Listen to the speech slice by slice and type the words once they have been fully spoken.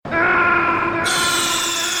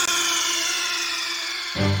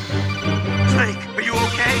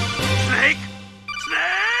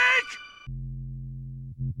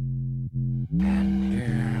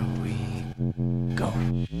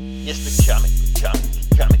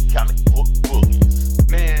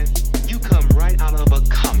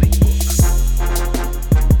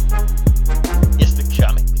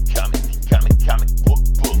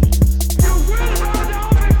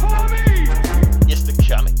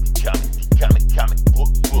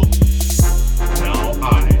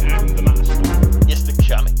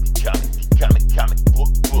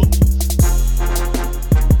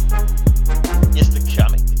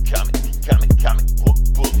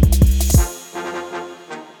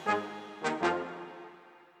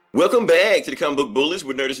Welcome back to the Comic Book Bullies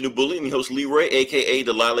with Nerdist New Bully. I'm your host Leroy, aka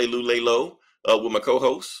the Lale Lule Low, with my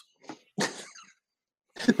co-host.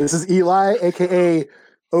 This is Eli, aka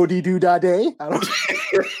Odi Doo Da Day. And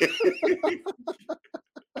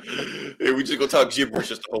we just gonna talk gibberish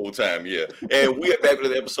just the whole time, yeah. And we are back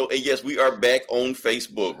with the episode. And yes, we are back on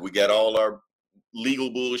Facebook. We got all our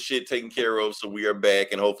legal bullshit taken care of, so we are back,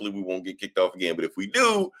 and hopefully we won't get kicked off again. But if we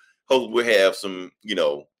do, hopefully we'll have some,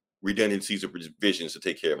 redundancies or provisions to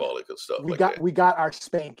take care of all that good stuff. We got our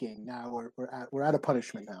spanking. Now we're out of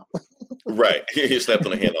punishment now. Right, he slapped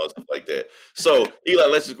on the hand and stuff like that. So Eli,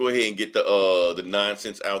 let's just go ahead and get the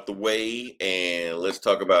nonsense out the way, and let's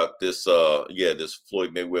talk about this. This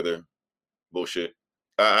Floyd Mayweather bullshit.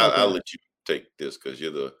 I'll let you take this because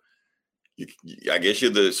I guess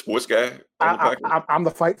you're the sports guy. I'm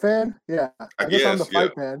the fight fan. Yeah, I guess I'm the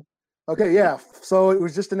fight fan. Okay, yeah. So it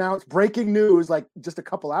was just announced, breaking news, like just a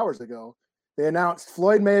couple hours ago. They announced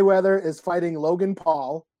Floyd Mayweather is fighting Logan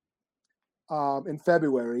Paul in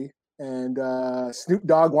February, and Snoop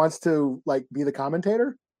Dogg wants to be the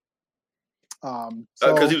commentator.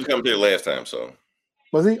 Because he was commentator last time, so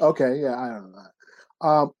was he? Okay, yeah, I don't know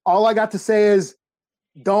that. All I got to say is,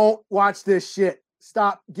 don't watch this shit.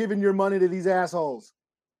 Stop giving your money to these assholes.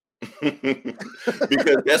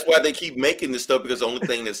 Because that's why they keep making this stuff, because the only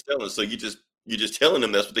thing that's selling. So you're just telling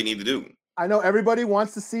them that's what they need to do. I know everybody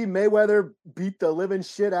wants to see Mayweather beat the living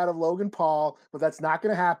shit out of Logan Paul, but that's not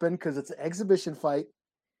going to happen because it's an exhibition fight.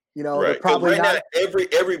 Right. Probably right now,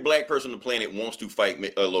 every black person on the planet wants to fight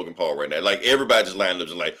Logan Paul right now. Like everybody just lined up,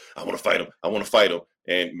 just like, I want to fight him. I want to fight him.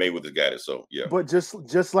 And Mayweather's got it. So yeah. But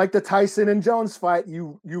just like the Tyson and Jones fight,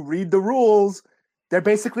 you read the rules.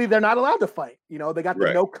 They're not allowed to fight. They got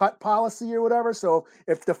the no cut policy or whatever. So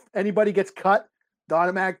if anybody gets cut,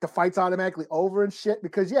 the fight's automatically over and shit.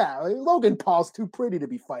 Because Logan Paul's too pretty to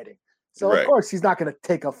be fighting. So of course he's not going to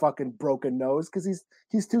take a fucking broken nose because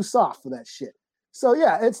he's too soft for that shit. So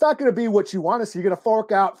it's not going to be what you want to see. You're going to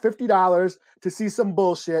fork out $50 to see some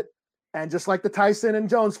bullshit. And just like the Tyson and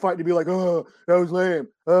Jones fight, to be like, oh, that was lame.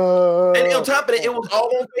 And on top of it, it was all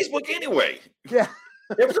on Facebook anyway. Yeah.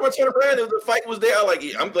 Every time I turn around, the fight was there.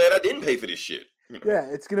 I'm glad I didn't pay for this shit. Yeah,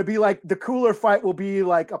 it's gonna be like the cooler fight will be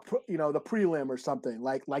like the prelim or something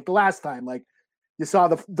like the last time. Like you saw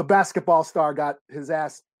the basketball star got his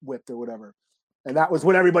ass whipped or whatever, and that was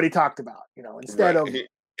what everybody talked about. Instead of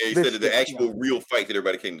the actual real fight that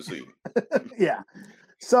everybody came to see. Yeah,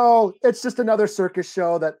 so it's just another circus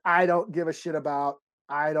show that I don't give a shit about.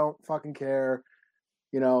 I don't fucking care.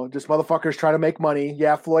 Just motherfuckers trying to make money.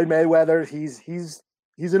 Yeah, Floyd Mayweather,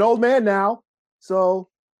 he's an old man now, so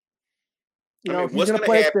he's what's going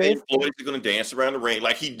to happen? Floyd is going to dance around the ring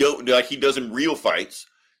like he does in real fights.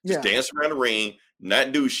 Just dance around the ring,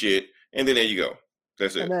 not do shit, and then there you go.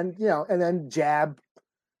 That's it. And then jab,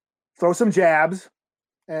 throw some jabs,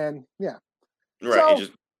 and yeah. Right.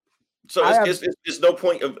 So it's no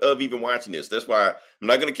point of even watching this. That's why I'm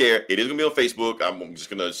not going to care. It is going to be on Facebook. I'm just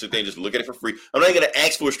going to sit there and just look at it for free. I'm not going to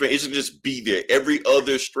ask for a stream. It's going to just be there. Every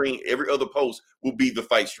other stream, every other post will be the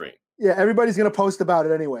fight stream. Yeah, everybody's going to post about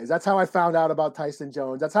it anyways. That's how I found out about Tyson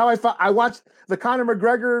Jones. That's how I watched the Conor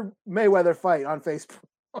McGregor Mayweather fight on Facebook.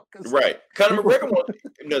 Right. Conor McGregor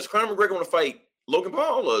want to fight Logan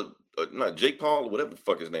Paul or not Jake Paul or whatever the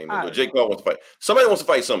fuck his name is. Or Jake Paul wants to fight. Somebody wants to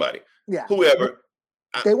fight somebody. Yeah. Whoever.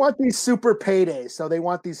 They want these super paydays, so they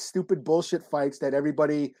want these stupid bullshit fights that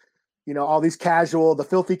everybody, all these the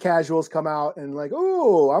filthy casuals come out and like,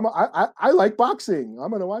 oh, I like boxing.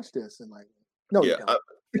 I'm gonna watch this and no, you don't.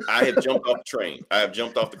 I have jumped off the train. I have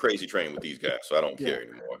jumped off the crazy train with these guys, so I don't care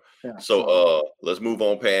anymore. Yeah. So let's move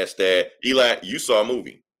on past that. Eli, you saw a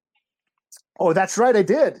movie. Oh, that's right, I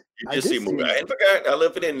did. You did see a movie. I forgot. I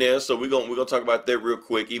left it in there, so we're gonna talk about that real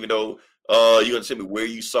quick, even though. You're gonna tell me where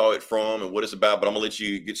you saw it from and what it's about, but I'm gonna let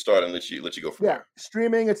you get started and let you go from there.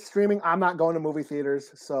 Streaming. It's streaming. I'm not going to movie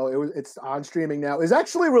theaters, so it's on streaming now. It's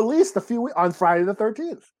actually released on Friday the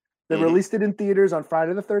 13th. They released it in theaters on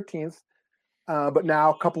Friday the 13th, but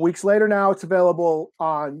now a couple weeks later, now it's available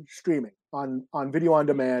on streaming on video on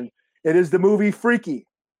demand. It is the movie Freaky,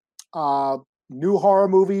 new horror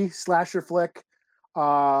movie slasher flick.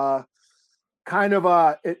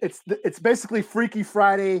 It's basically Freaky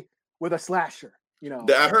Friday with a slasher,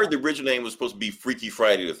 I heard the original name was supposed to be Freaky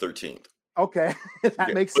Friday the 13th. Okay,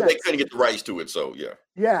 that makes sense. But they couldn't get the rights to it, so yeah.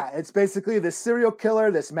 Yeah, it's basically this serial killer,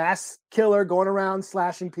 this mass killer going around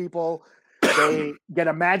slashing people. They get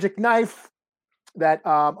a magic knife that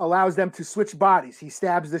allows them to switch bodies. He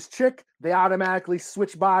stabs this chick, they automatically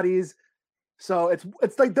switch bodies. So it's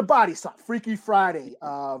like the body swap, Freaky Friday,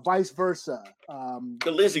 vice versa.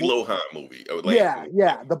 The Lindsay Lohan movie.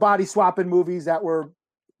 The body swapping movies that were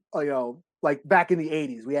like back in the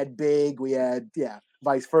 80s. We had Big, we had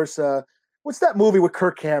vice versa. What's that movie with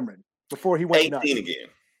Kirk Cameron before he went 18 nuts? again.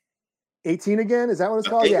 18 again? Is that what it's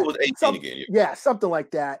called? I think it was 18 again. Yeah, something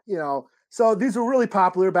like that. So these were really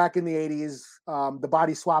popular back in the 80s, the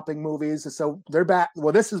body swapping movies. So they're back.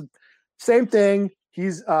 Well, this is same thing.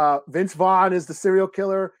 He's Vince Vaughn is the serial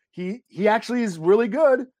killer. He actually is really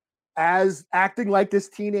good as acting like this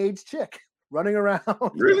teenage chick running around.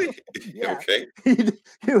 Really? Yeah. Okay.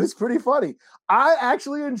 He was pretty funny. I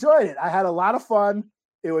actually enjoyed it. I had a lot of fun.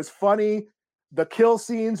 It was funny. The kill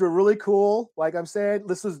scenes were really cool. Like I'm saying,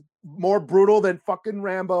 this was more brutal than fucking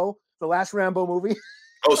Rambo, the last Rambo movie.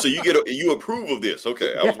 Oh, so you approve of this?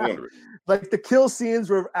 Okay, I was wondering. Like the kill scenes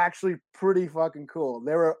were actually pretty fucking cool.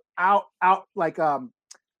 They were out like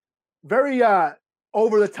very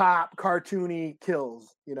over the top, cartoony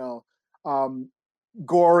kills.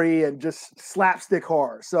 Gory and just slapstick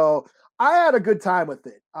horror. So I had a good time with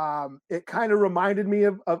it. It kind of reminded me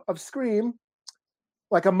of Scream,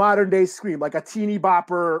 like a modern day Scream, like a teeny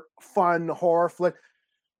bopper, fun horror flick.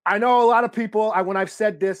 I know a lot of people, when I've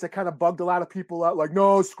said this, it kind of bugged a lot of people out. Like,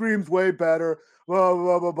 no, Scream's way better. Blah,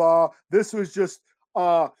 blah, blah, blah. This was just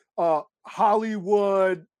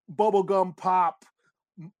Hollywood bubblegum pop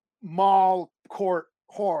mall court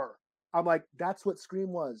horror. I'm like, that's what Scream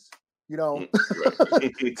was. To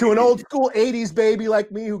an old school 80s baby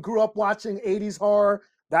like me who grew up watching 80s horror,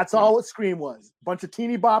 that's all what Scream was. Bunch of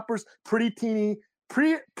teeny boppers, pretty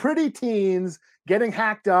teens getting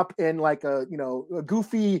hacked up in like a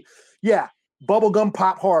goofy, bubblegum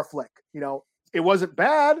pop horror flick. It wasn't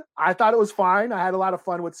bad. I thought it was fine. I had a lot of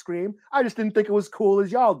fun with Scream. I just didn't think it was cool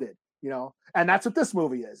as y'all did, and that's what this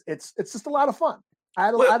movie is. It's just a lot of fun. I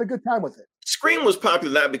had a good time with it. Scream was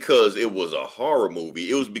popular not because it was a horror movie.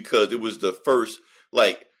 It was because it was the first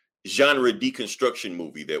like genre deconstruction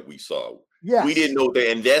movie that we saw. Yes. We didn't know that,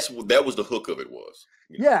 and that was the hook of it was.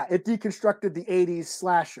 Yeah, it deconstructed the 80s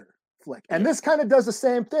slasher flick. And this kind of does the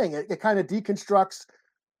same thing. It kind of deconstructs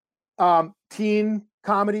teen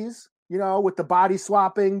comedies, with the body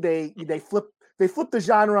swapping. They flip the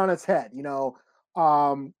genre on its head,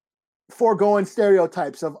 foregoing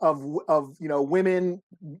stereotypes of women,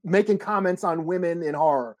 making comments on women in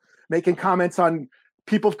horror, making comments on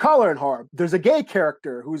people of color in horror. There's a gay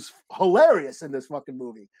character who's hilarious in this fucking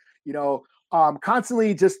movie,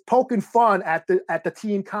 constantly just poking fun at the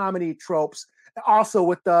teen comedy tropes. Also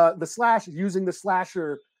with the slash, using the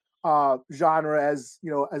slasher genre as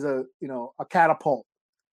a catapult.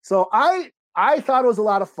 So I thought it was a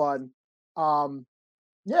lot of fun.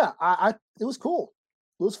 It was cool.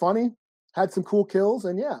 It was funny. Had some cool kills,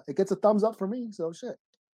 and it gets a thumbs up for me. So shit.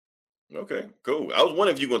 Okay, cool. I was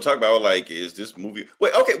wondering if you're going to talk about is this movie?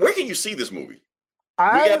 Wait, okay, where can you see this movie? We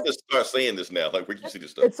have to start saying this now. Like, where can you see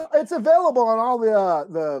this stuff? It's available on all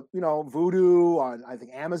the Vudu, on I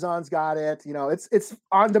think Amazon's got it. It's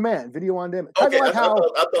on demand, video on demand. Okay, I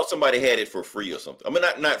thought somebody had it for free or something. I mean,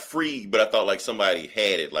 not free, but I thought like somebody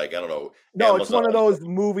had it. Like, I don't know. No, Amazon. It's one of those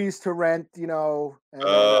movies to rent.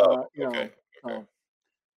 Okay.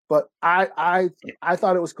 But I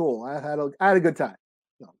thought it was cool. I had a good time.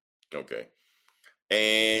 Okay.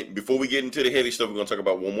 And before we get into the heavy stuff, we're going to talk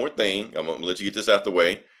about one more thing. I'm going to let you get this out the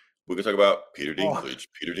way. We're going to talk about Peter Dinklage.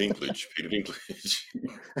 Peter Dinklage.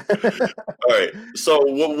 All right. So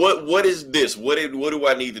what is this? What do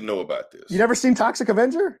I need to know about this? You never seen Toxic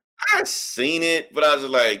Avenger? I seen it, but I was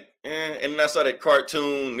like, and then I saw that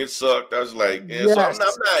cartoon. It sucked. I was like, yes. So I'm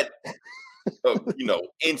not,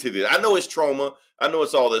 into this. I know it's trauma. I know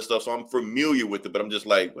it's all this stuff. So I'm familiar with it, but I'm just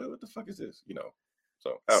like, what the fuck is this?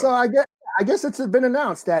 So I guess it's been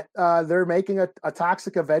announced that they're making a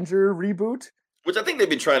Toxic Avenger reboot. Which I think they've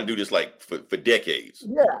been trying to do this like for decades.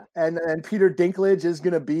 Yeah, and Peter Dinklage is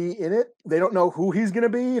going to be in it. They don't know who he's going to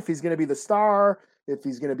be, if he's going to be the star, if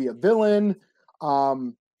he's going to be a villain.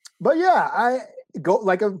 But I go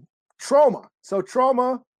like a Troma. So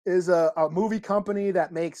Troma is a movie company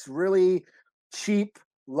that makes really cheap,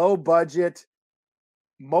 low budget,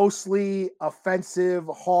 mostly offensive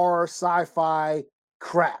horror, sci-fi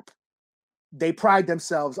crap. They pride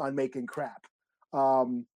themselves on making crap.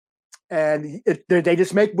 And they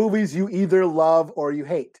just make movies you either love or you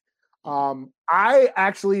hate. I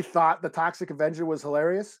actually thought the Toxic Avenger was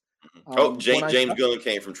hilarious. James Gunn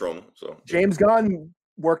came from Troma. So James Gunn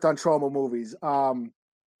worked on Troma movies.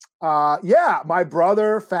 My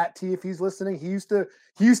brother, Fat T, if he's listening, he used to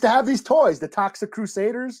have these toys, the Toxic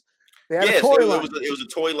Crusaders. They had a toy line. It was a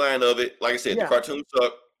toy line of it. Like I said, the cartoon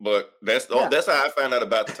sucked, but that's how I found out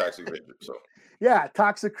about the Toxic Avenger. So. Yeah,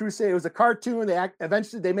 Toxic Crusade. It was a cartoon.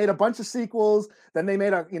 Eventually they made a bunch of sequels. Then they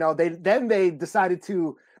made they decided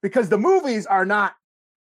to, because the movies are not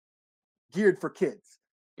geared for kids.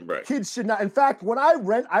 Right. Kids should not. In fact, when I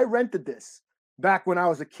rented this back when I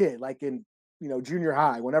was a kid, like in junior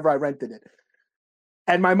high, whenever I rented it.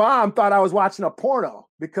 And my mom thought I was watching a porno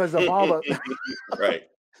because of all the right.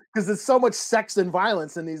 Because there's so much sex and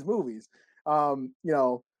violence in these movies. And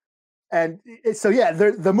so yeah,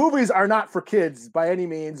 the movies are not for kids by any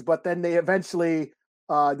means, but then they eventually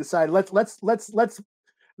decided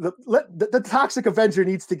the Toxic Avenger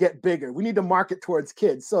needs to get bigger. We need to market towards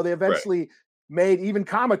kids. So they eventually made even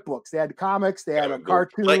comic books. They had comics. They had a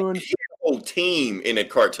cartoon. Like, he had a whole team in that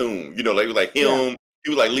cartoon. Like him. Yeah. He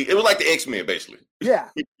was like it was like the X-Men basically. Yeah.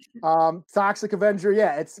 Toxic Avenger.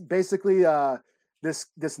 Yeah, it's basically this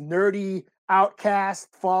nerdy outcast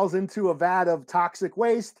falls into a vat of toxic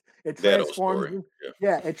waste. It transforms him.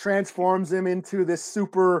 Yeah, it transforms him into this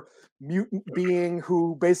super mutant being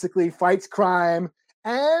who basically fights crime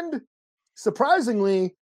and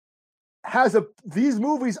surprisingly these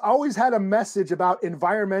movies always had a message about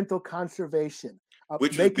environmental conservation.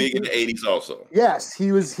 Which was big in the 80s also. Yes,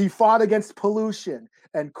 he fought against pollution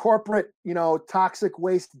and corporate, toxic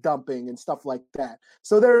waste dumping and stuff like that.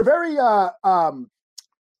 So they're very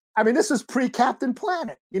this was pre-Captain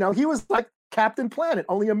Planet. He was like Captain Planet,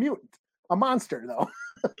 only a mutant, a monster though.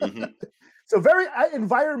 Mm-hmm. So very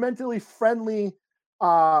environmentally friendly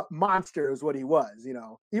monster is what he was,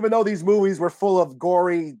 even though these movies were full of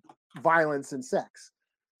gory violence and sex.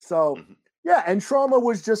 So yeah, and Troma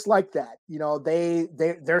was just like that.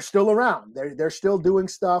 They're still around. They're still doing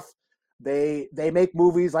stuff. They make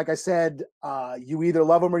movies, like I said, you either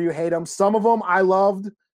love them or you hate them. Some of them I loved.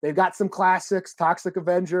 They've got some classics, Toxic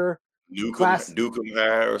Avenger, Nukem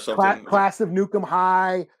High or something. Class of Nukem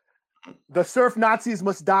High. The Surf Nazis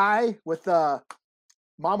Must Die with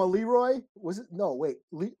Mama Leroy. Was it? No, wait.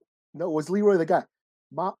 Was Leroy the guy?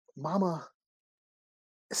 Mama.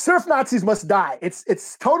 Surf Nazis Must Die.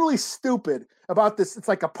 It's totally stupid about this. It's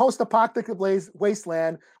like a post-apocalyptic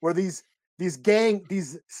wasteland where these gang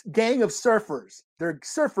of surfers. They're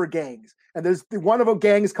surfer gangs, and there's one of them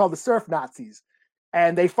gang is called the Surf Nazis,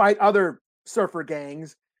 and they fight other surfer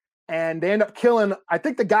gangs, and they end up killing. I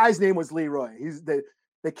think the guy's name was Leroy.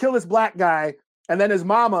 They kill this black guy, and then his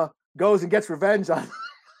mama goes and gets revenge on him.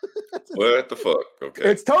 What the fuck? Okay,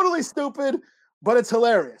 it's totally stupid, but it's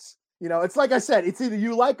hilarious. It's like I said, it's either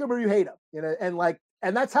you like them or you hate them.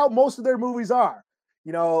 And that's how most of their movies are.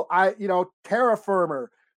 Terra Firma,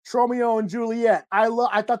 Romeo and Juliet.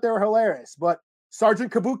 I thought they were hilarious, but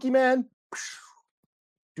Sergeant Kabuki Man,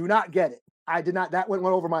 do not get it. I did not. That went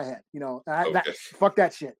over my head. Fuck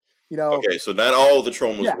that shit. Okay, so not all the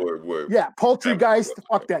Tromas were. Yeah, Poltergeist.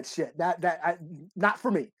 Fuck that shit. Not for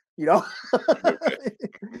me. Okay.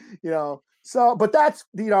 So, but that's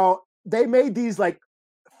they made these like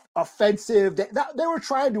offensive. They were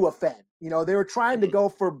trying to offend. They were trying to go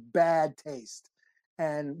for bad taste,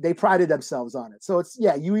 and they prided themselves on it. So it's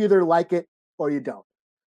you either like it or you don't.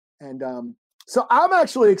 And so I'm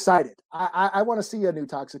actually excited. I want to see a new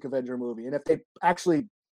Toxic Avenger movie, and if they actually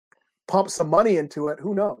pump some money into it,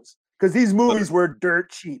 who knows? Because these movies were dirt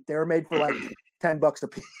cheap. They were made for like $10 a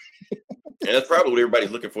piece. And that's probably what everybody's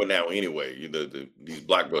looking for now anyway, these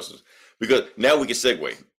blockbusters. Because now we can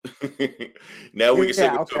segue. Now we can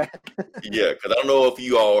segue. Okay. Yeah, because I don't know if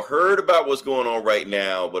you all heard about what's going on right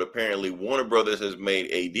now, but apparently Warner Brothers has made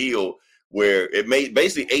a deal where it made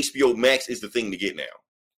basically HBO Max is the thing to get now.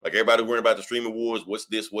 Like everybody's worrying about the streaming wars. What's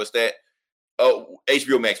this? What's that? Oh,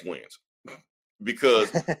 HBO Max wins.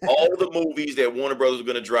 Because all the movies that Warner Brothers are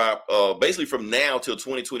going to drop, basically from now till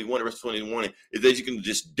 2021, the rest of 2021, is that you can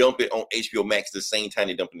just dump it on HBO Max the same time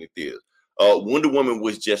they dump it in the theaters. Wonder Woman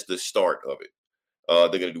was just the start of it.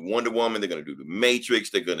 They're going to do Wonder Woman. They're going to do The Matrix.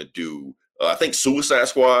 They're going to do, I think, Suicide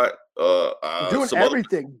Squad. Doing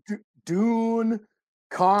everything. Dune,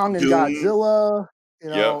 Kong and Godzilla.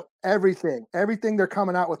 Everything. Everything they're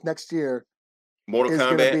coming out with next year. Mortal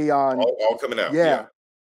Kombat. Be on, all coming out. Yeah.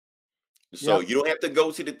 So you don't have to go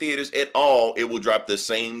to the theaters at all. It will drop the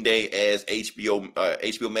same day as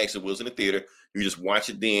HBO Max. It was in the theater. You just watch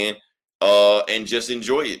it then, and just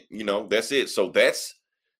enjoy it. That's it. So that's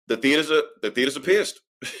the theaters are pissed.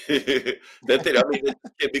 That's it. I mean,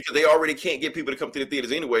 because they already can't get people to come to the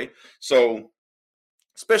theaters anyway. So,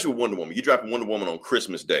 especially with Wonder Woman, you drop Wonder Woman on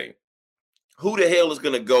Christmas Day. Who the hell is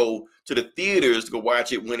going to go to the theaters to go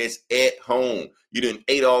watch it when it's at home? You done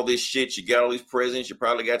ate all this shit. You got all these presents. You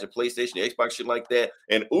probably got your PlayStation, your Xbox, shit like that.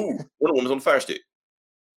 And Wonder Woman's on the Fire Stick.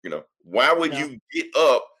 Why would you get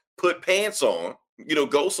up, put pants on,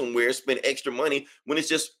 go somewhere, spend extra money when it's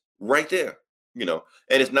just right there? And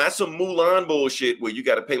it's not some Mulan bullshit where you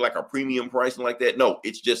got to pay like a premium price and like that. No,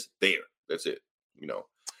 it's just there. That's it.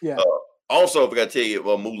 Yeah. Also, I forgot to tell you,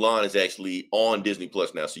 Mulan is actually on Disney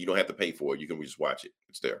Plus now, so you don't have to pay for it. You can just watch it.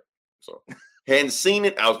 It's there. So, hadn't seen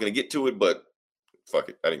it. I was gonna get to it, but fuck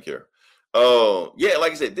it, I didn't care. Yeah,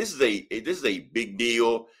 like I said, this is a big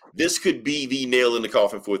deal. This could be the nail in the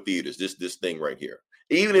coffin for theaters. This thing right here.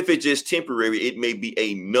 Even if it's just temporary, it may be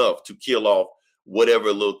enough to kill off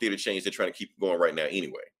whatever little theater chains they're trying to keep going right now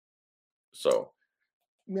anyway. So,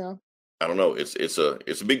 yeah, I don't know. It's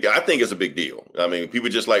a big. I think it's a big deal. I mean, people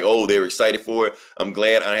just like, oh, they're excited for it. I'm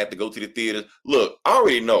glad I have to go to the theater. Look, I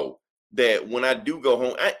already know that when I do go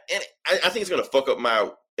home, I think it's gonna fuck up my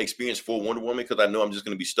experience for Wonder Woman because I know I'm just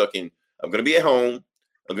gonna be stuck in. I'm gonna be at home.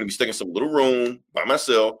 I'm gonna be stuck in some little room by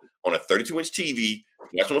myself on a 32-inch TV,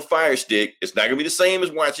 watching on a Fire Stick. It's not gonna be the same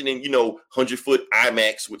as watching in 100-foot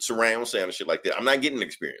IMAX with surround sound and shit like that. I'm not getting an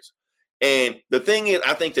experience. And the thing is,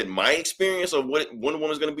 I think that my experience of what Wonder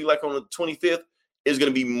Woman is going to be like on the 25th is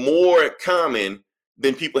going to be more common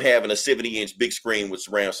than people having a 70-inch big screen with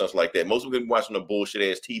surround stuff like that. Most people are going to be watching a bullshit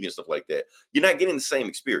ass TV and stuff like that. You're not getting the same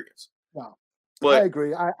experience. No, but I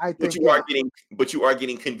agree. I think, but you are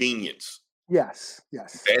getting convenience. Yes.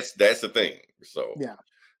 That's the thing. So yeah.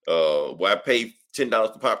 Why pay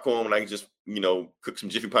 $10 for popcorn when I can just cook some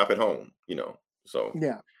Jiffy Pop at home? So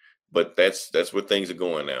yeah. But that's where things are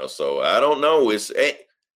going now. So I don't know. Here's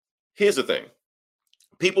the thing.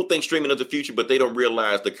 People think streaming is the future, but they don't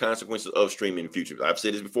realize the consequences of streaming in the future. I've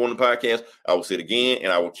said this before on the podcast. I will say it again,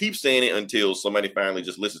 and I will keep saying it until somebody finally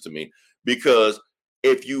just listens to me. Because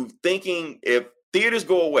if theaters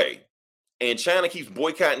go away and China keeps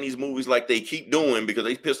boycotting these movies like they keep doing because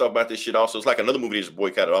they pissed off about this shit also. It's like another movie they just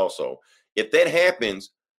boycotted also. If that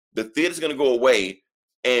happens, the theater's going to go away.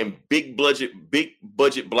 And big budget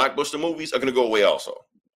blockbuster movies are going to go away also.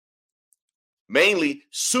 Mainly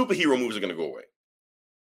superhero movies are going to go away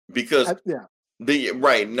because not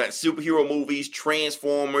superhero movies,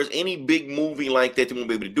 Transformers, any big movie like that, they won't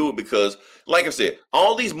be able to do it because, like I said,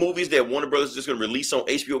 all these movies that Warner Brothers is just going to release on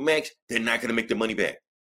HBO Max, they're not going to make the money back.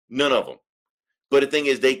 None of them. But the thing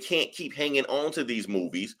is, they can't keep hanging on to these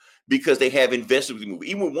movies because they have invested with the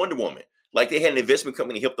movie. Even with Wonder Woman, like they had an investment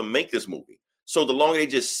company help them make this movie. So the longer they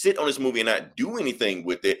just sit on this movie and not do anything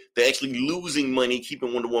with it, they're actually losing money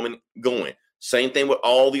keeping Wonder Woman going. Same thing with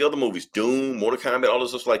all the other movies, Doom, Mortal Kombat, all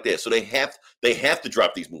this stuff like that. So they have to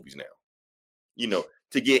drop these movies now,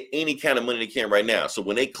 to get any kind of money they can right now. So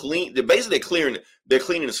when they're clearing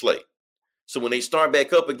the slate. So when they start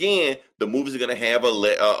back up again, the movies are going to have a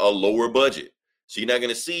lower budget. So you're not going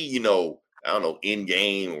to see, I don't know,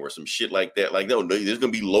 Endgame or some shit like that. Like, no, there's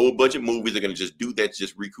going to be lower budget movies. They're going to just do that to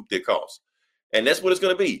just recoup their costs. And that's what it's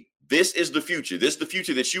going to be. This is the future. This is the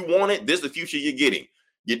future that you wanted. This is the future you're getting.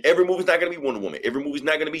 Every movie's not going to be Wonder Woman. Every movie's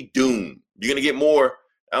not going to be Doom. You're going to get more,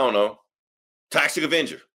 I don't know, Toxic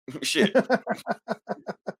Avenger. Shit.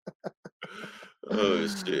 Oh,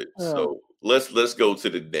 shit. So let's go to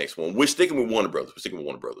the next one. We're sticking with Warner Brothers.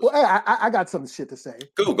 Well, I got some shit to say.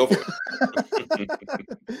 Cool, go for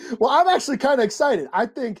it. Well, I'm actually kind of excited. I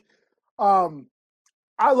think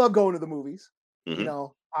I love going to the movies.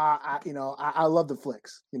 Mm-hmm. I love the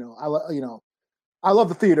flicks. I love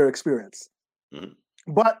the theater experience. Mm-hmm.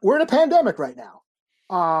 But we're in a pandemic right now,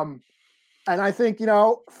 and I think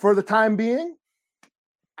for the time being,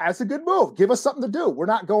 that's a good move. Give us something to do. We're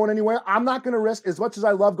not going anywhere. I'm not going to risk, as much as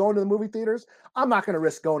I love going to the movie theaters, I'm not going to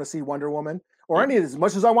risk going to see Wonder Woman or any of this. As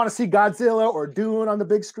much as I want to see Godzilla or Dune on the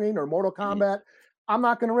big screen or Mortal Kombat, I'm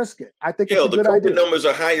not going to risk it. I think it's a good idea. The numbers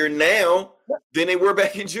are higher now than they were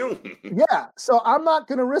back in June. Yeah, so I'm not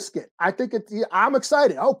going to risk it. I think I'm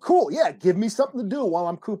excited. Oh, cool. Yeah, give me something to do while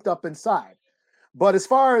I'm cooped up inside. But as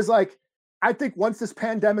far as I think once this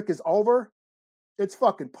pandemic is over, it's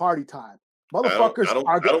fucking party time. Motherfuckers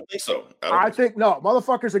I don't think so.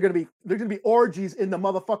 Motherfuckers are going to be orgies in the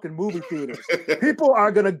motherfucking movie theaters. People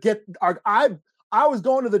are going to I was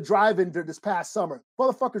going to the drive-in this past summer.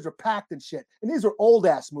 Motherfuckers are packed and shit. And these are old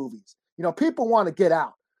ass movies. People want to get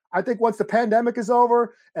out. I think once the pandemic is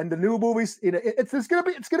over and the new movies, it's going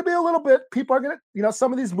to be a little bit, people are going to,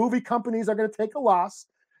 some of these movie companies are going to take a loss.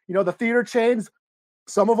 The theater chains,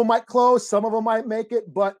 some of them might close, some of them might make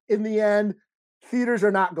it, but in the end, theaters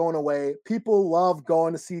are not going away. People love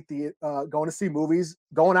going to see movies,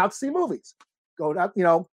 going out to see movies. Going out,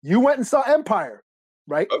 you went and saw Empire,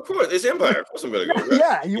 right? Of course, it's Empire. Of course I'm going to go. Right?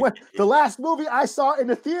 Yeah, you went. The last movie I saw in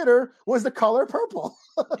the theater was The Color Purple.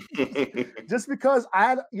 Just because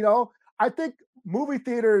I think movie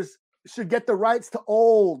theaters should get the rights to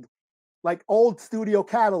old studio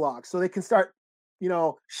catalogs so they can start,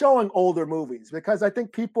 showing older movies, because I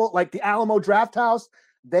think people like the Alamo Drafthouse,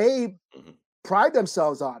 they pride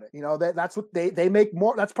themselves on it. That's what they make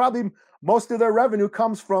more. That's probably most of their revenue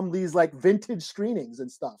comes from these like vintage screenings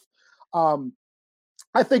and stuff.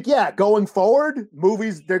 I think, yeah, going forward,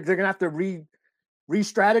 movies, they're going to have to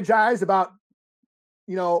re-strategize about,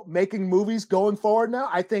 you know, making movies going forward now.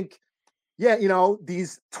 I think, yeah, you know,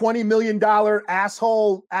 these $20 million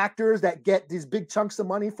asshole actors that get these big chunks of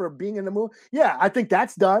money for being in the movie. Yeah, I think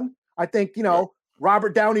that's done. I think, you know,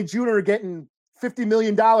 Robert Downey Jr. getting $50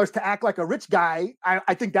 million to act like a rich guy.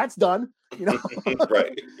 I think that's done, you know,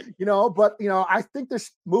 right. You know, but, you know, I think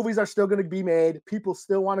there's movies are still going to be made. People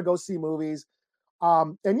still want to go see movies.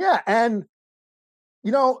 And yeah, and,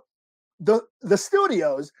 you know, the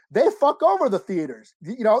studios, they fuck over the theaters.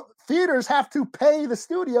 You know, theaters have to pay the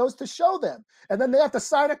studios to show them. And then they have to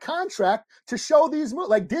sign a contract to show these movies.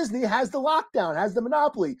 Like Disney has the lockdown, has the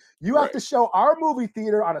monopoly. You have to show our movie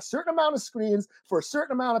theater on a certain amount of screens for a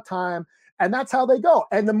certain amount of time. And that's how they go.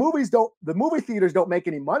 And the movie theaters don't make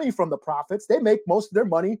any money from the profits. They make most of their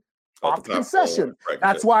money off the concession.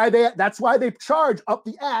 That's why they charge up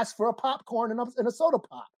the ass for a popcorn and a soda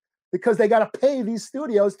pop, because they got to pay these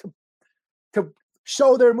studios to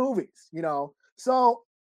show their movies, you know? So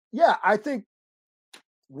yeah, I think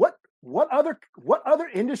what other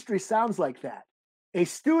industry sounds like that? A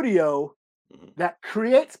studio that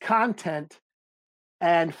creates content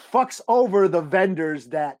and fucks over the vendors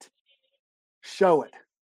that show it.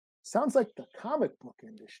 Sounds like the comic book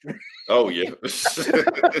industry. Oh yeah. But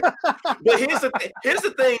here's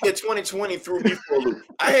the thing that 2020 threw me for a loop.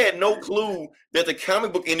 I had no clue that the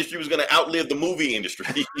comic book industry was going to outlive the movie industry.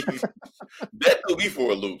 That threw me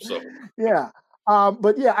for a loop. So yeah.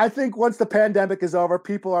 But yeah, I think once the pandemic is over,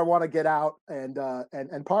 people want to get out and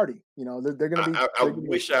party. You know, they're going to be. I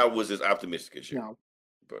wish I was as optimistic as you. You know,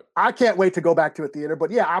 but I can't wait to go back to a theater.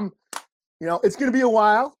 But yeah, you know, it's going to be a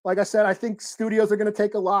while. Like I said, I think studios are going to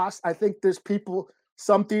take a loss. I think there's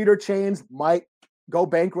some theater chains might go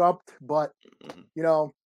bankrupt, but you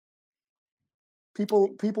know, people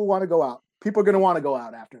want to go out. People are going to want to go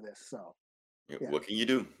out after this. So, yeah. What can you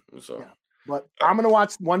do? So, yeah. But I'm going to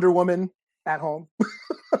watch Wonder Woman at home.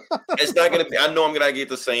 It's not going to be. I know I'm going to get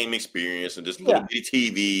the same experience and just little bitty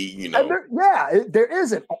TV. You know, there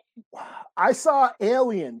isn't. I saw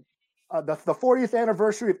Alien. The 40th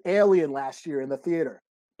anniversary of Alien last year in the theater.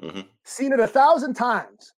 Seen it 1,000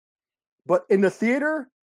 times, but in the theater,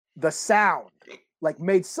 the sound like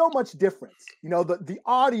made so much difference. You know, the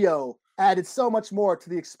audio added so much more to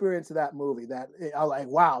the experience of that movie that I was like,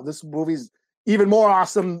 wow, this movie's even more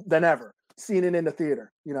awesome than ever. Seeing it in the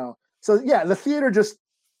theater, you know. So yeah, the theater just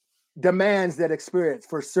demands that experience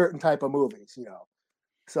for certain type of movies, you know.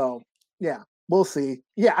 So yeah. We'll see.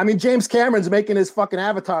 Yeah, I mean, James Cameron's making his fucking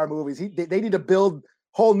Avatar movies. They need to build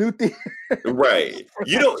whole new theater. Right.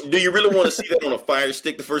 Do you really want to see that on a Fire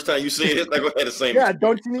Stick the first time you see it? It's not going to have the same. Yeah,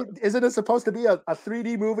 don't you need? Isn't it supposed to be a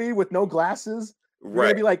 3D movie with no glasses? You're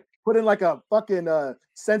gonna be like put in like a fucking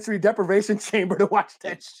sensory deprivation chamber to watch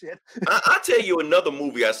that shit. I'll tell you another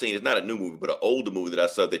movie I seen. It's not a new movie, but an older movie that I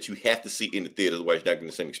saw that you have to see in the theater, otherwise you're not getting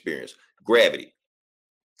the same experience. Gravity.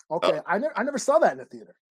 Okay, I never saw that in the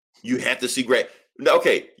theater. You have to see Gravity.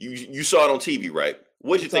 Okay, you saw it on TV, right?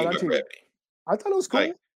 What did you think about Gravity? I thought it was cool.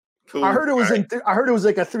 Like, cool. I heard it was I heard it was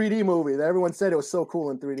like a 3D movie. That everyone said it was so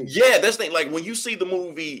cool in 3D. Yeah, that's the thing. Like when you see the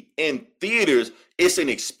movie in theaters, it's an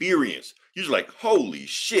experience. You're just like, holy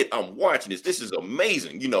shit, I'm watching this. This is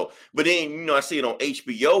amazing, you know. But then, you know, I see it on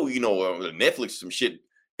HBO, you know, or Netflix, some shit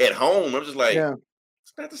at home. I'm just like,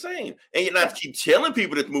 it's not the same. And you're not keep telling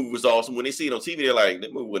people that the movie was awesome. When they see it on TV, they're like,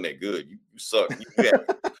 that movie wasn't that good. You suck.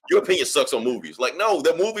 Your opinion sucks on movies. Like, no,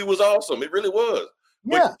 that movie was awesome. It really was.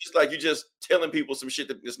 Yeah. But it's like you're just telling people some shit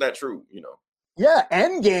that it's not true, you know. Yeah,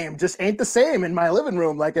 Endgame just ain't the same in my living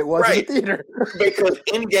room like it was in the theater. Because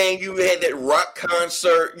Endgame, you had that rock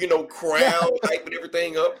concert, you know, crowd hyping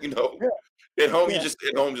everything up, you know. Yeah. At home, you just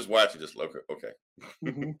watching, just like, okay.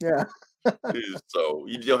 Yeah. So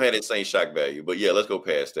you don't have that same shock value. But yeah, let's go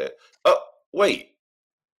past that. Oh, wait.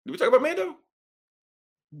 Did we talk about Mando?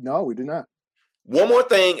 No, we did not. One more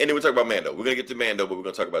thing, and then we'll talk about Mando. We're going to get to Mando, but we're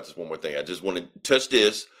going to talk about this one more thing. I just want to touch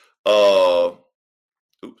this.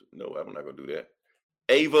 Oops, no, I'm not going to do that.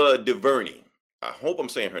 Ava DuVernay. I hope I'm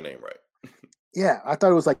saying her name right. Yeah, I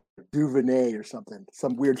thought it was like Duvernay or something.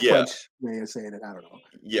 Some weird French way of saying it. I don't know.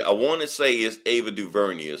 Yeah, I want to say it's Ava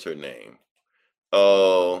DuVernay is her name.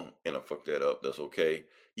 And I fucked that up. That's okay.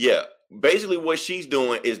 Yeah, basically what she's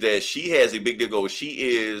doing is that she has a big deal. What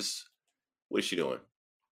is she doing?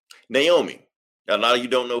 Naomi. Now, a lot of you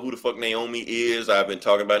don't know who the fuck Naomi is. I've been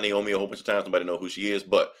talking about Naomi a whole bunch of times. Nobody know who she is.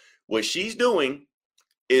 But what she's doing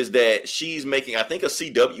is that she's making, I think, a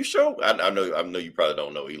CW show. I know you probably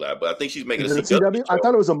don't know, Eli, but I think she's making a CW show. I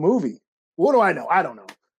thought it was a movie. What do I know? I don't know.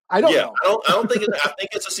 I don't know. I don't think I think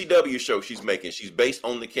it's a CW show she's making. She's based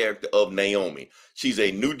on the character of Naomi. She's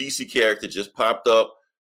a new DC character, just popped up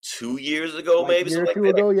 2 years ago, maybe year or two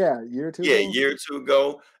ago. Yeah, year or two. Yeah, year or two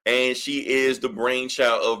ago, and she is the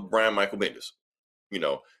brainchild of Brian Michael Bendis. You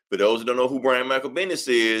know, for those who don't know who Brian Michael Bendis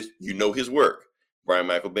is, you know his work. Brian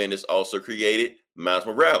Michael Bendis also created Miles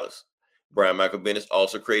Morales. Brian Michael Bendis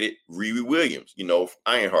also created Riri Williams. You know,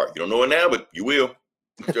 Ironheart. You don't know it now, but you will.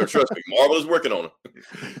 Trust me, Marvel is working on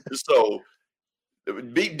it. So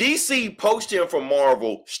DC poached him from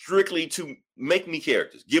Marvel strictly to make me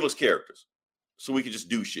characters, give us characters, so we can just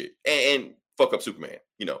do shit and fuck up Superman.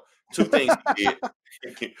 You know, two things he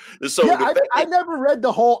did. So yeah, I never read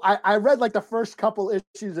the whole. I read like the first couple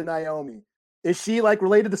issues of Naomi. Is she like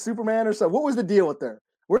related to Superman or something? What was the deal with her?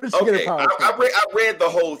 Where did she get her powers? I read the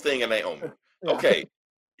whole thing of Naomi. Yeah. Okay,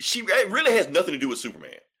 she really has nothing to do with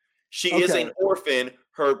Superman. She is an orphan.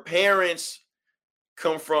 Her parents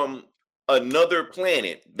come from another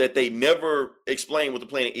planet that they never explain what the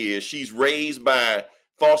planet is. She's raised by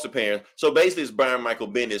foster parents. So basically, it's Brian Michael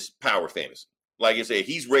Bendis' power fantasy. Like I said,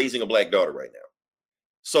 he's raising a black daughter right now.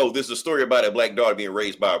 So this is a story about a black daughter being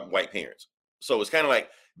raised by white parents. So it's kind of like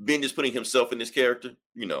Bendis putting himself in this character,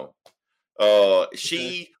 you know.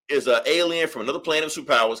 She is an alien from another planet of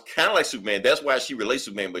superpowers, kind of like Superman. That's why she relates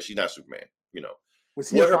to Superman, but she's not Superman, you know. Was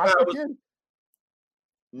he a foster kid?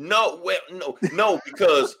 No,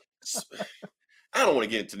 because I don't want to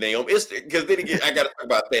get into Naomi. It's because then again, I got to talk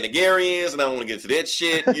about Thanagarians, and I don't want to get into that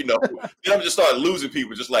shit, you know. Then I'm just starting losing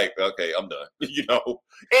people, just like, okay, I'm done, you know.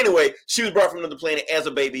 Anyway, she was brought from another planet as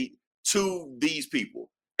a baby to these people.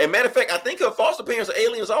 And matter of fact, I think her foster parents are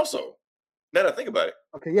aliens also. Now that I think about it.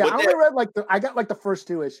 Okay, yeah, I only read I got like the first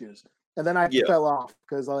 2 issues, and then I fell off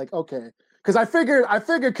because I because I figured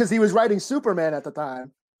because he was writing Superman at the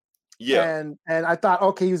time. Yeah, and I thought,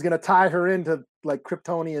 okay, he was gonna tie her into like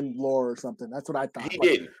Kryptonian lore or something. That's what I thought. He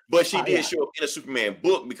didn't, but she did show up in a Superman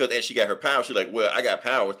book because as she got her powers, she's like, well, I got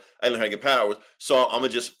powers. I learned how to get powers, so I'm gonna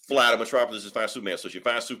just fly to Metropolis and find Superman. So she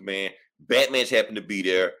finds Superman. Batman's happened to be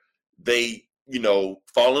there. They, you know,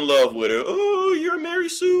 fall in love with her. Oh, you're Mary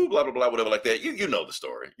Sue, blah blah blah, whatever like that. You know the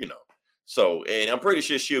story, you know. So, and I'm pretty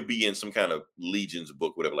sure she'll be in some kind of Legion's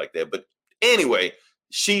book, whatever like that. But anyway,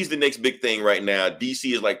 she's the next big thing right now.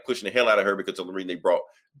 DC is like pushing the hell out of her because of the reason they brought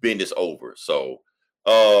Bendis over. So,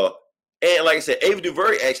 and like I said, Ava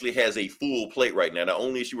DuVernay actually has a full plate right now. The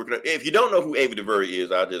only issue working on, if you don't know who Ava DuVernay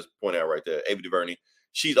is, I'll just point out right there. Ava DuVernay.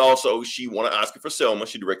 She won an Oscar for Selma.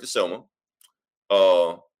 She directed Selma.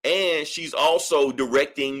 And she's also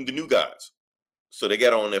directing The New Gods. So they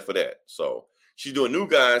got on there for that. So she's doing New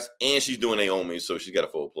Gods and she's doing Naomi. So she's got a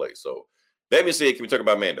full plate. So that being said, can we talk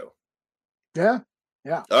about Mando? Yeah.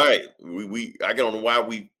 All right. I don't know why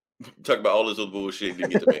we talk about all this other bullshit and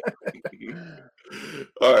didn't get to Mando.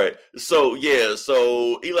 All right. So Eli,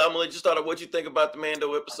 I'm gonna let you start out what you think about the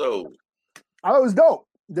Mando episode. Oh, it was dope.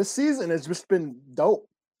 This season has just been dope.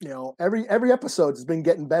 You know, every episode has been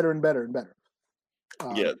getting better and better and better.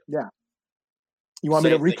 Yeah. You want me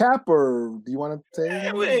to recap, or do you want to say?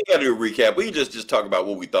 Yeah, we ain't got to do a recap. We just talk about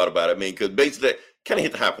what we thought about it. I mean, because basically, kind of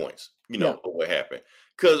hit the high points, you know, of what happened.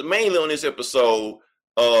 Because mainly on this episode,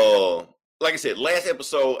 like I said, last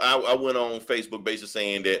episode, I went on Facebook basically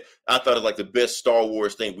saying that I thought it was like the best Star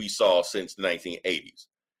Wars thing we saw since the 1980s.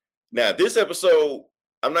 Now, this episode,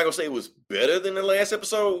 I'm not gonna say it was better than the last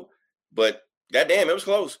episode, but goddamn, it was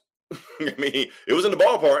close. I mean, it was in the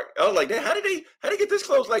ballpark. I was like, how did they get this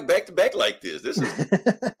close, like back to back like this? This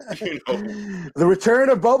is, you know, the return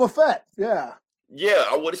of Boba Fett. Yeah,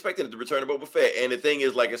 I would expect it, the return of Boba Fett. And the thing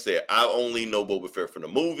is, like I said, I only know Boba Fett from the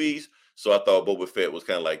movies, so I thought Boba Fett was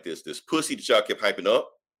kind of like this pussy that y'all kept hyping up.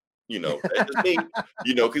 You know, that's just me.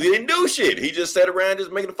 You know, because he didn't do shit. He just sat around,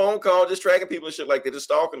 just making a phone call, just tracking people and shit like that, just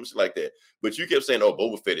stalking them, shit like that. But you kept saying, "Oh,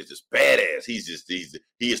 Boba Fett is just badass. He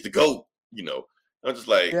is the GOAT." You know. I'm just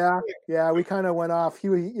like, yeah, we kind of went off. He,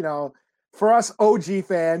 you know, for us OG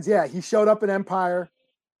fans, he showed up in Empire,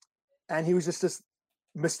 and he was just this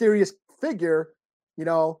mysterious figure, you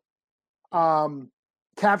know,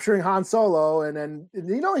 capturing Han Solo, and then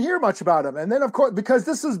you don't hear much about him. And then, of course, because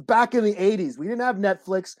this was back in the 80s, we didn't have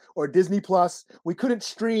Netflix or Disney Plus. We couldn't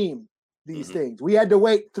stream these things. We had to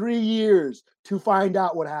wait 3 years to find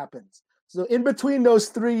out what happens. So in between those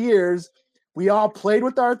 3 years, we all played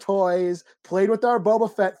with our toys, played with our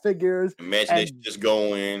Boba Fett figures. Imagination just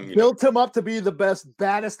going. Built him up to be the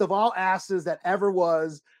baddest of all asses that ever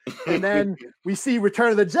was. And then we see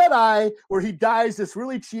Return of the Jedi, where he dies this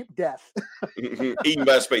really cheap death. Eaten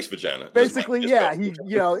by a space vagina. Basically,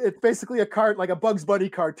 it's basically like a Bugs Bunny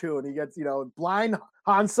cartoon. He gets, blind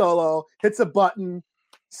Han Solo, hits a button,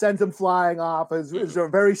 sends him flying off. It's a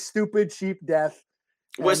very stupid, cheap death.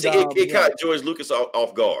 Well, see, it caught George Lucas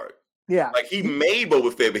off guard. Yeah, like he made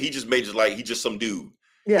Boba Fett, but he just made he just some dude.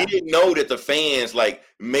 Yeah. He didn't know that the fans like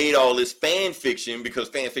made all this fan fiction because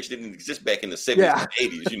fan fiction didn't exist back in the 70s and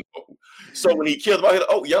 80s, you know. So when he killed him, I was like,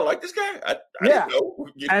 oh, y'all like this guy? I didn't know.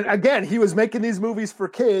 And again, he was making these movies for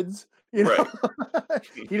kids, you know. Right.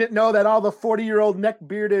 He didn't know that all the 40-year-old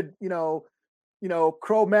neck-bearded, you know,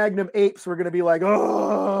 Cro-Magnon apes were gonna be like,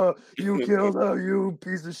 oh, you killed him, you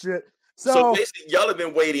piece of shit. So basically, y'all have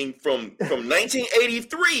been waiting from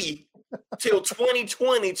 1983 till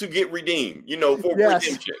 2020 to get redeemed, you know, for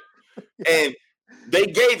redemption. And they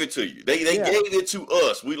gave it to you. They gave it to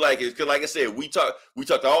us. We like it because, like I said, we talked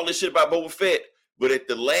all this shit about Boba Fett, but at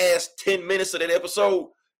the last 10 minutes of that episode,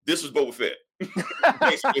 this was Boba Fett.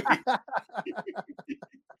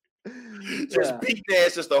 Just beating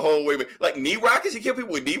ass just the whole way. Like knee rockets, he killed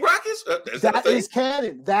people with knee rockets. That is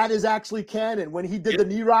canon. That is actually canon. When he did the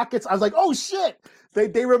knee rockets, I was like, oh shit,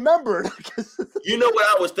 they remembered. You know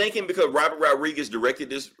what I was thinking, because Robert Rodriguez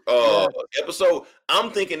directed this episode.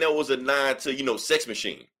 I'm thinking that was a nod to, you know, Sex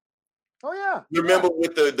Machine. Oh yeah. Remember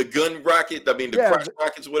with the gun rocket? I mean, the crotch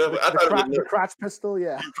rockets, whatever. I thought it was the crotch pistol.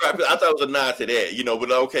 Yeah. I thought it was a nod to that, you know.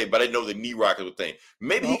 But okay, but I didn't know the knee rocket was thing.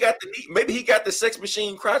 Maybe he got maybe he got the Sex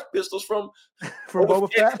Machine crotch pistols from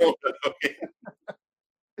Boba Fett.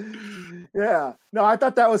 Yeah. No, I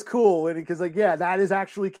thought that was cool because that is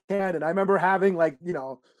actually canon. I remember having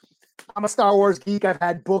I'm a Star Wars geek. I've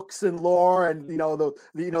had books and lore, and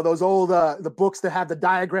those old the books that have the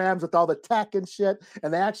diagrams with all the tech and shit.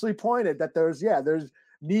 And they actually pointed that there's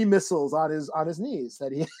knee missiles on his knees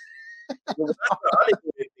that he.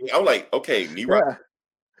 I'm like, okay, knee rocket.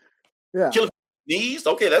 Yeah. Killing knees.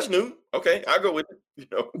 Okay, that's new. Okay, I'll go with it. You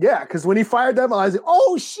know. Yeah, because when he fired them, I was like,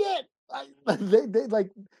 oh shit!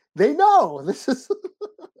 They know this is.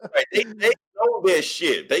 Right, they know their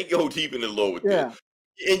shit. They go deep in the lore with this.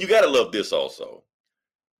 And you gotta love this also.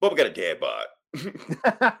 Bubba got a dad bod.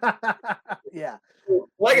 Yeah.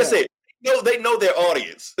 Like I said, they know their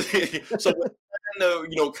audience. So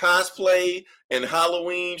cosplay and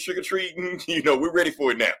Halloween trick or treating, we're ready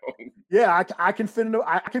for it now. Yeah, I can fit into.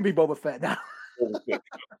 I can be Boba Fett now.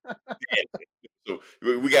 So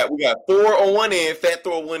we got Thor on one end, Fat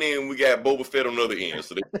Thor on one end, and we got Boba Fett on the other end.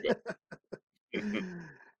 So there you go.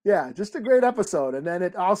 Yeah, just a great episode. And then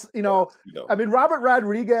it also, I mean, Robert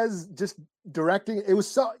Rodriguez just directing, it was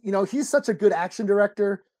so, he's such a good action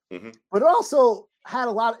director, but it also had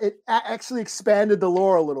it actually expanded the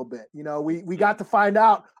lore a little bit. We got to find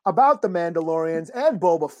out about the Mandalorians and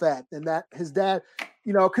Boba Fett, and that his dad,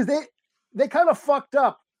 because they kind of fucked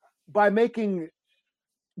up by making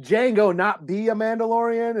Jango not be a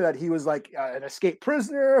Mandalorian, that he was like an escaped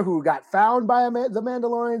prisoner who got found by the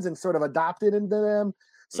Mandalorians and sort of adopted into them.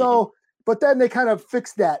 So, but then they kind of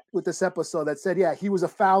fixed that with this episode that said, he was a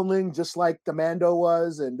foundling just like the Mando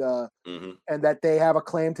was, and that they have a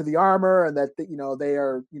claim to the armor, and that they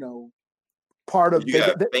are part of.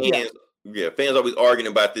 Fans always arguing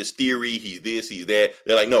about this theory. He's this, he's that.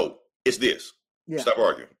 They're like, no, it's this. Stop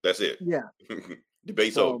arguing. That's it. Yeah.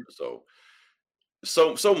 Debate's over.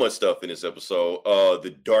 So much stuff in this episode.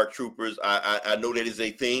 The Dark Troopers. I know that is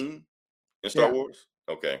a thing in Star Wars.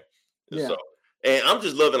 Okay. Yeah. So. And I'm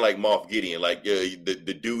just loving like Moff Gideon, like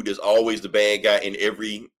the dude is always the bad guy in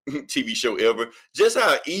every TV show ever. Just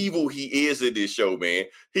how evil he is in this show, man.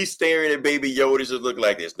 He's staring at Baby Yoda, just look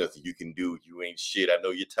like there's nothing you can do. You ain't shit. I know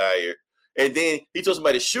you're tired. And then he told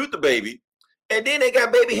somebody to shoot the baby, and then they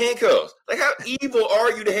got baby handcuffs. Like, how evil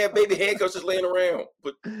are you to have baby handcuffs just laying around?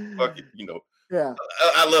 But fuck it, Yeah,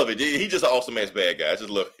 I love it. He's just an awesome ass bad guy. I just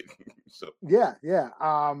love it. So yeah.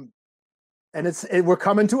 And we're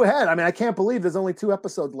coming to a head. I mean, I can't believe there's only 2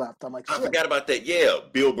 episodes left. I'm like, shit. I forgot about that. Yeah,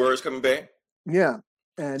 Bill Burr's coming back. Yeah,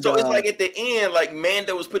 and so it's like at the end, like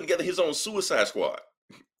Mando was putting together his own Suicide Squad.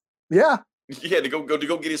 Yeah, he had to go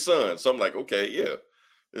get his son. So I'm like, okay, yeah.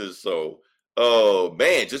 So, oh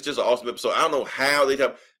man, just an awesome episode. I don't know how I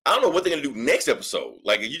don't know what they're gonna do next episode.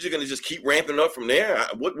 Like, are you just gonna keep ramping up from there?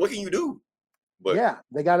 What can you do? But yeah,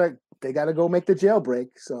 they gotta go make the jailbreak.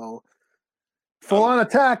 So. Full on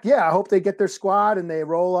attack, yeah. I hope they get their squad and they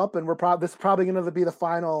roll up, and this is probably going to be the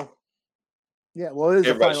final. Yeah, well, it is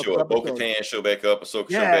everybody the final. Show up. Bo-Katan show back up. Ahsoka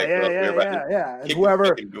show back up. Yeah. And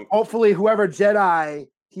whoever Jedi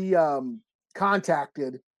he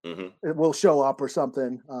contacted will show up or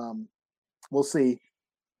something. We'll see.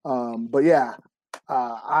 But yeah,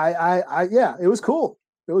 it was cool.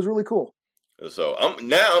 It was really cool. So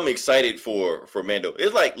I'm excited for Mando.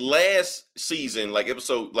 It's like last season, like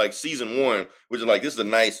episode, like season 1, which is like, this is a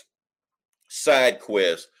nice side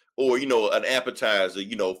quest or an appetizer,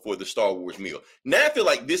 for the Star Wars meal. Now I feel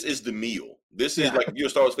like this is the meal. This is like, if you're a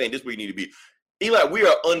Star Wars fan, this is where you need to be. Eli, we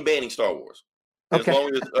are unbanning Star Wars. Okay.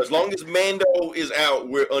 As long as Mando is out,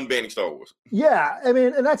 we're unbanning Star Wars. Yeah, I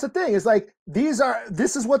mean, and that's the thing, is like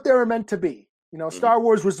this is what they were meant to be. Star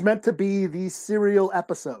Wars was meant to be these serial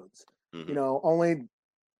episodes. Only,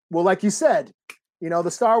 well, like you said, the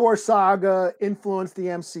Star Wars saga influenced the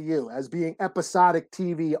MCU as being episodic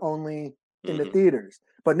TV only in the theaters.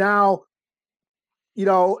 But now,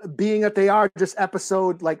 being that they are just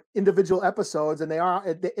individual episodes, and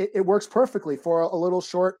it works perfectly for a little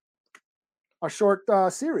short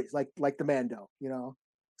series like the Mando,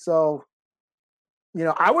 So,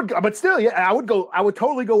 I would, but still, I would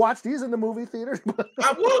totally go watch these in the movie theaters.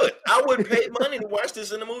 I would pay money to watch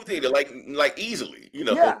this in the movie theater, like easily,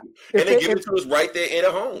 Yeah. And they give it to us right there in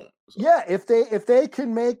a home. So. Yeah, if they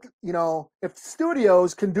can make, if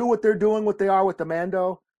studios can do what they're doing, what they are with the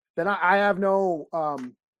Mando, then I have no,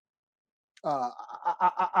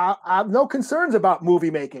 I have no concerns about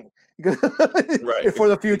movie making for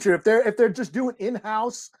the future. If they're just doing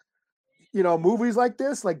in-house, movies like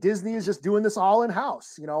this, like Disney is just doing this all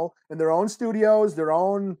in-house, in their own studios, their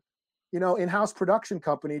own, in-house production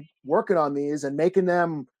company working on these and making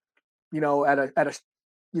them,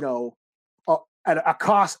 at a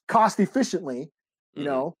cost efficiently,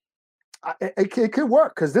 it could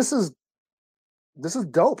work, because this is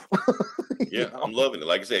dope. Yeah, I'm loving it.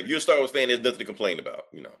 Like I said, if you're a Star Wars fan, there's nothing to complain about,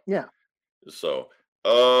 Yeah. So,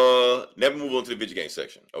 never move on to the video game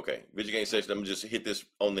section. Okay, video game section. I'm gonna just hit this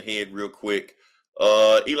on the head real quick.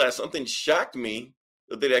 Eli, something shocked me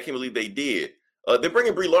that I can't believe they did. They're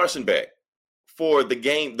bringing Brie Larson back for the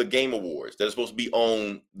Game Awards that is supposed to be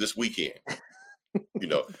on this weekend.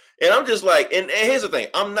 And I'm just like, and here's the thing: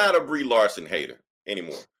 I'm not a Brie Larson hater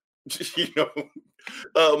anymore.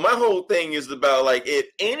 My whole thing is about, like, if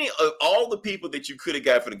any of all the people that you could have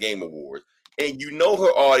got for the Game Awards, and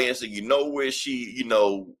her audience, and where she,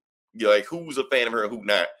 like who's a fan of her and who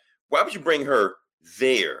not, why would you bring her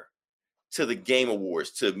there to the Game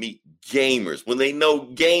Awards to meet gamers when they know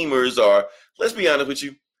gamers are, let's be honest with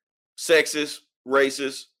you, sexist,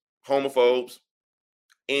 racist, homophobes,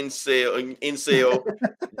 incel,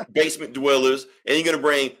 basement dwellers, and you're gonna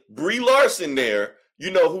bring Brie Larson there,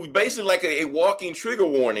 who's basically like a walking trigger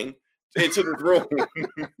warning into the room.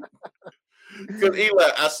 Because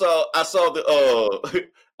Eli, I saw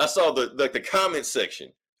the comment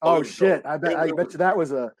section. Oh shit! I bet you that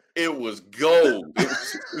was It was gold.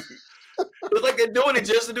 It was like they're doing it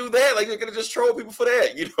just to do that. Like they're gonna just troll people for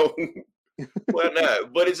that, Why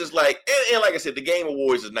not? But it's just like, and like I said, the Game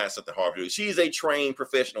Awards is not something hard to do. She's a trained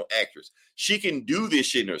professional actress. She can do this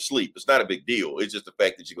shit in her sleep. It's not a big deal. It's just the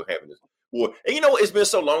fact that you're gonna have this war. And it's been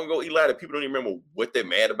so long ago, Eli, that people don't even remember what they're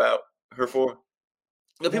mad about her for.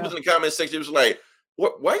 The people in the comment section was like,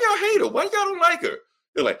 "What? Why y'all hate her? Why y'all don't like her?"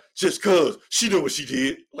 They're like, "Just cause she know what she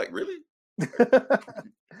did." Like, really?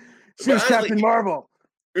 She was Captain Marvel.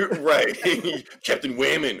 Right. Captain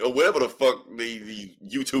Women, or whatever the fuck the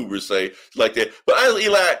YouTubers say like that. But honestly,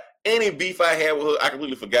 Eli, any beef I had with her, I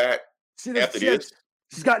completely forgot after this.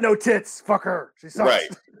 She's got no tits. Fuck her. She sucks. Right.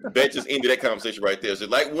 That just ended that conversation right there. So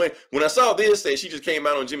like when I saw this and she just came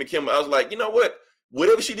out on Jimmy Kimmel, I was like, you know what?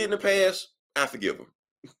 Whatever she did in the past, I forgive her.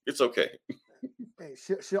 It's okay. Hey,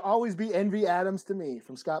 she'll always be Envy Adams to me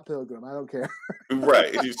from Scott Pilgrim. I don't care.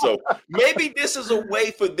 Right. So maybe this is a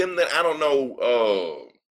way for them that, I don't know,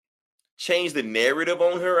 change the narrative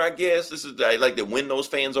on her, I guess. This is like to win those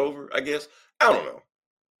fans over, I guess. I don't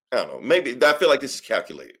know. Maybe I feel like this is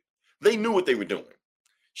calculated. They knew what they were doing.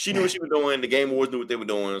 She knew what she was doing. The Game Awards knew what they were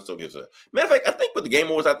doing. So gives her. Matter of fact, I think with the Game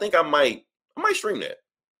Awards, I think I might stream that.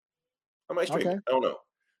 I might stream it. I don't know.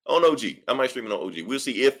 On OG. I might stream it on OG. We'll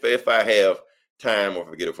see if I have time or if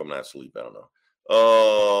I get it if I'm not asleep. I don't know.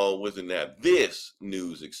 Wasn't that this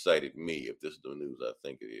news excited me? If this is the news I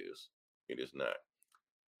think it is. It is not.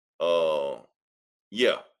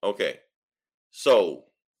 Yeah, okay. So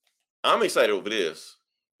I'm excited over this.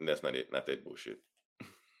 And that's not it. Not that bullshit.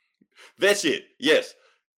 That's it. Yes.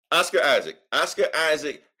 Oscar Isaac. Oscar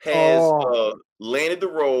Isaac has landed the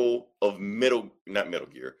role of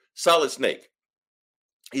Solid Snake.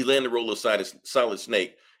 He landed the role of Solid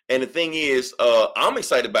Snake. And the thing is, I'm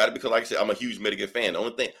excited about it because, like I said, I'm a huge Metal Gear fan. The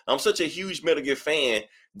only thing, I'm such a huge Metal Gear fan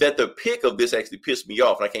that the pick of this actually pissed me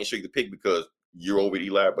off. And I can't show you the pick because you're over at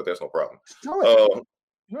Eli, but that's no problem. You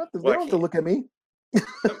don't have to look at me.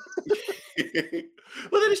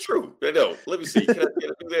 Well, that is true. No, let me see. Can I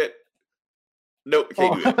do that? No, I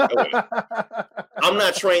can't do that. I'm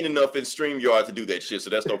not trained enough in StreamYard to do that shit, so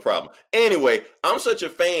that's no problem. Anyway, I'm such a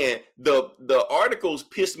fan. The articles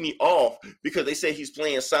pissed me off because they say he's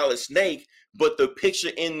playing Solid Snake, but the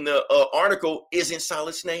picture in the article isn't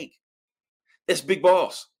Solid Snake. It's Big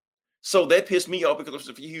Boss. So that pissed me off because I'm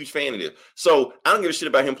such a huge fan of this. So I don't give a shit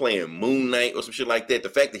about him playing Moon Knight or some shit like that. The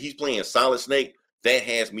fact that he's playing Solid Snake, that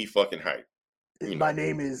has me fucking hyped. My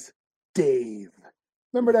name is Dave.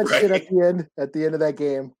 Remember that shit at the end of that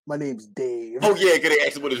game? My name's Dave. Oh yeah, because they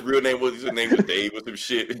asked him what his real name was. His name was Dave or some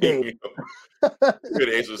shit. Dave.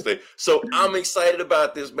 So I'm excited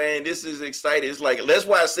about this, man. This is exciting. It's like, that's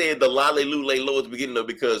why I said the Lale Lule Low at the beginning of,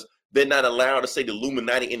 because they're not allowed to say the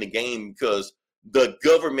Illuminati in the game because the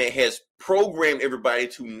government has programmed everybody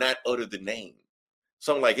to not utter the name.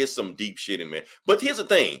 So I'm like, it's some deep shit in there. But here's the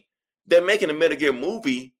thing. They're making a Metal Gear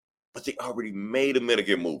movie, but they already made a Metal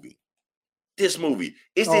Gear movie. This movie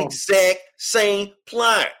is the exact same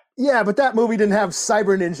plot. Yeah, but that movie didn't have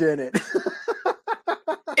Cyber Ninja in it.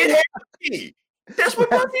 It had to be. That's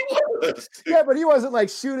what Murphy was. Yeah, but he wasn't like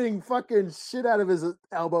shooting fucking shit out of his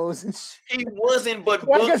elbows and shit. He wasn't, but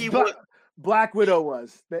Bucky was. Black Widow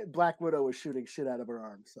was. Black Widow was shooting shit out of her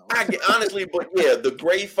arm. So honestly, but yeah, the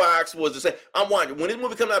Gray Fox was the same. I'm watching when this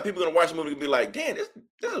movie comes out. People are gonna watch the movie and be like, "Damn, this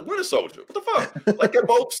is Winter Soldier. What the fuck?" Like they're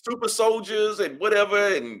both super soldiers and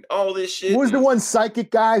whatever and all this shit. Who was the one psychic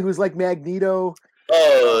guy who's like Magneto?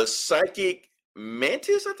 Psychic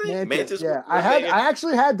Mantis, I think. Mantis. Yeah, I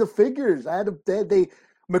actually had the figures. I had they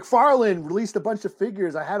McFarlane released a bunch of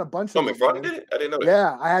figures. I had a bunch of them. McFarlane did it? I didn't know that.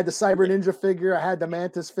 Yeah, I had the Cyber Ninja figure. I had the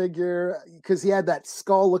Mantis figure because he had that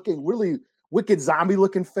skull-looking, really wicked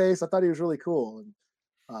zombie-looking face. I thought he was really cool.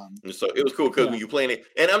 And so it was cool because when you're playing it,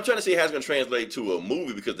 and I'm trying to see how it's going to translate to a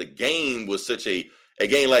movie because the game was such a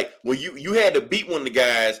game like when you had to beat one of the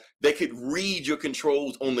guys that could read your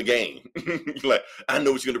controls on the game. Like, I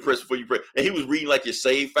know what you're going to press before you press. And he was reading like your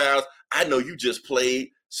save files. I know you just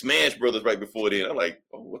played Smash Brothers right before then. I'm like,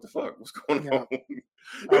 oh, what the fuck? What's going on? It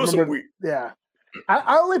was some weird. Yeah.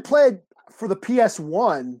 I only played for the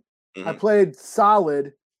PS1. Mm-hmm. I played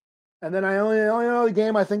Solid. And then only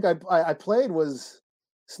game I think I played was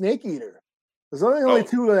Snake Eater. There's only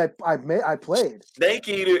two that I played. Snake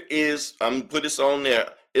Eater is, I'm going to put this on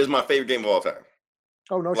there, is my favorite game of all time.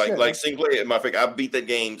 Oh, no shit. Like single player, my favorite. I beat that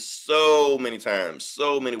game so many times,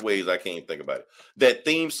 so many ways I can't even think about it. That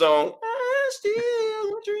theme song, I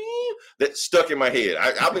Still Dream, that stuck in my head.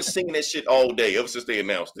 I've been singing that shit all day ever since they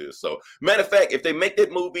announced this. So, matter of fact, if they make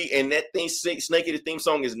that movie and that thing, Snake Eater theme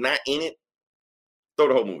song is not in it, throw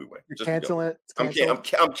the whole movie away. Just cancel it. I'm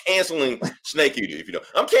canceling Snake Eater. If you know,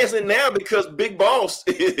 I'm canceling now because Big Boss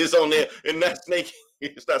is on there and not Snake.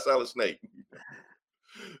 It's not Solid Snake.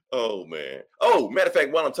 Oh man. Oh, matter of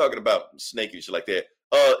fact, while I'm talking about Snake Eater shit like that,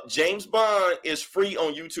 James Bond is free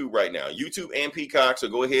on YouTube right now. YouTube and Peacock. So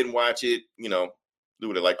go ahead and watch it. You know,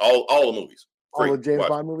 do it like all the movies. Free. All the James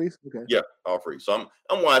Bond movies. Okay. Yeah, all free. So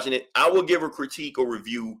I'm watching it. I will give a critique or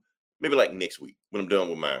review maybe like next week when I'm done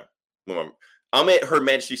with my. I'm at Her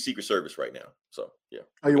Majesty's Secret Service right now. So, yeah.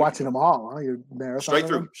 Are you watching them all? Huh? You're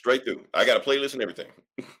marathon straight through. I got a playlist and everything.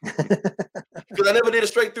 Because I never did a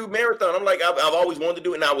straight through marathon. I'm like, I've always wanted to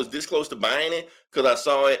do it, and I was this close to buying it because I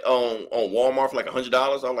saw it on Walmart for like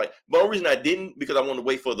 $100. I'm like, but the only reason I didn't because I wanted to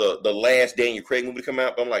wait for the last Daniel Craig movie to come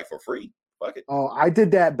out. But I'm like, for free. Fuck it. Oh, I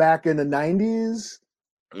did that back in the 90s.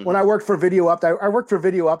 When I worked for Video Update, I worked for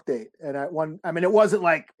Video Update, and it wasn't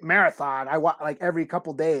like marathon. I watched like every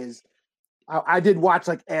couple days. I did watch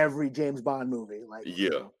like every James Bond movie. Like,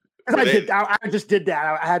 yeah, I just did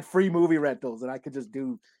that. I had free movie rentals, and I could just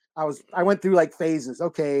do. I went through like phases.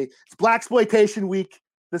 Okay, it's Blaxploitation week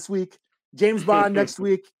this week. James Bond next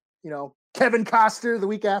week. You know, Kevin Costner the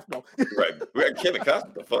week after. No. Right, Kevin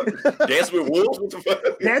Costner. The fuck? Dance with Wolves. What the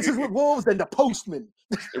fuck? Dances with Wolves and The Postman.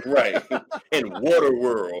 Right, and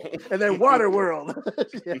Waterworld. And then Waterworld.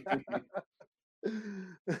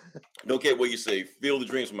 Don't care what you say. Feel the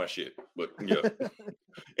dreams of my shit. But yeah.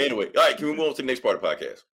 Anyway, all right. Can we move on to the next part of the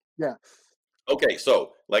podcast? Yeah. Okay.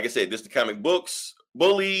 So, like I said, this is the Comic Books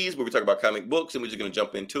Bullies, where we talk about comic books, and we're just going to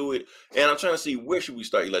jump into it. And I'm trying to see where should we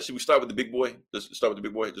start, Eli? Should we start with the big boy? Let's start with the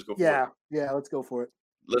big boy. Just go for it. Yeah. Let's go for it.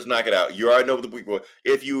 Let's knock it out. You already know the big boy.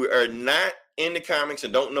 If you are not in the comics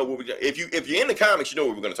and don't know what if you're in the comics, you know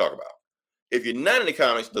what we're going to talk about. If you're not in the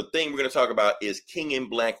comics, the thing we're going to talk about is King in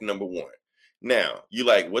Black #1. Now, you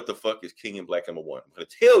like, what the fuck is King in Black #1? I'm going to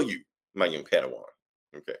tell you, my young Padawan.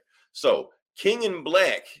 Okay. So, King in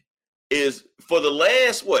Black is for the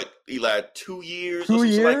last, Eli, 2 years? 2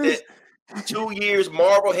 years? Like that? 2 years,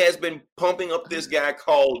 Marvel has been pumping up this guy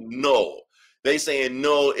called Null. They saying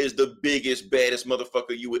Null is the biggest, baddest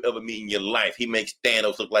motherfucker you would ever meet in your life. He makes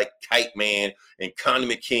Thanos look like Kite Man and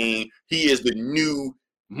Condiment King. He is the new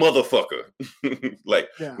motherfucker. Like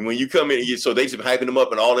when you come in, so they just hyping him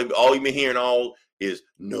up, and all you've been hearing is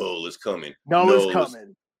Null is coming. Null is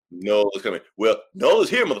coming. Null is coming. Well, Null is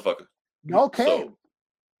here, motherfucker. Null came. So,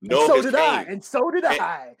 Null so did I. And so did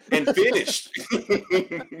I. And finished.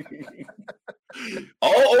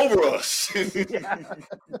 All over us. Shit.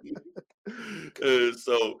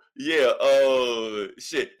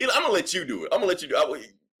 I'm gonna let you do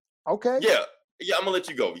it. Okay. Yeah. I'm gonna let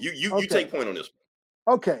you go. You take point on this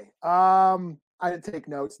one. Okay. I didn't take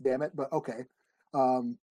notes, damn it, but okay.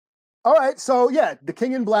 All right. So yeah, the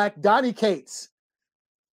King in Black, Donny Cates.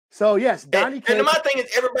 So yes, Donny Cates. And my thing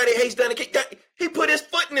is, everybody hates Donny Cates. He put his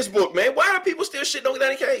foot in this book, man. Why are people still shitting on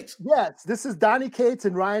Donny Cates? Yes, this is Donny Cates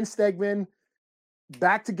and Ryan Stegman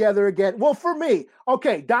back together again. Well, for me,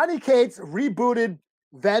 okay, Donny Cates rebooted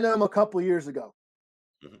Venom a couple of years ago,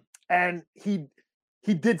 and he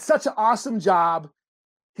did such an awesome job.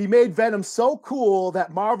 He made Venom so cool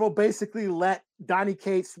that Marvel basically let Donny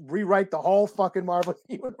Cates rewrite the whole fucking Marvel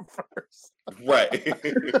universe. Right.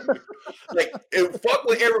 Like, fuck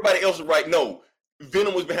what everybody else is right. No,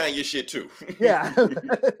 Venom was behind your shit too. Yeah.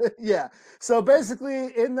 Yeah. So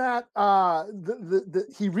basically in that,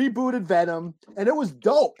 he rebooted Venom, and it was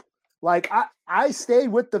dope. Like I stayed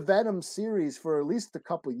with the Venom series for at least a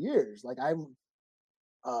couple years. Like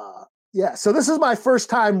so this is my first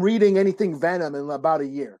time reading anything Venom in about a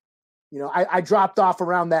year. You know, I dropped off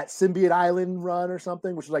around that Symbiote Island run or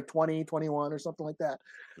something, which was like 2021 or something like that.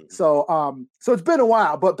 So it's been a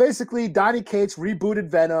while, but basically Donny Cates rebooted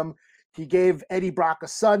Venom. He gave Eddie Brock a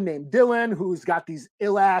son named Dylan, who's got these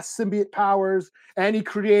ill-ass symbiote powers, and he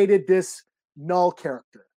created this Null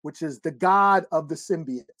character, which is the god of the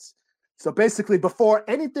symbiotes. So basically, before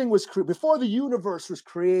the universe was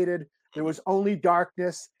created, there was only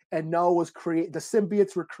darkness, and Null was created. The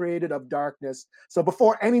symbiotes were created of darkness. So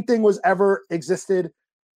before anything was ever existed,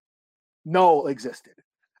 Null existed.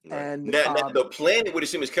 Right. And now, the planet where the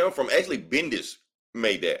symbiotes come from, actually Bendis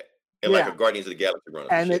made that. And like a Guardians of the Galaxy run.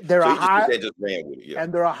 And they're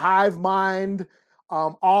they're a hive mind,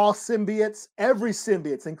 all symbiotes, every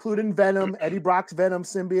symbiote, including Venom, Eddie Brock's Venom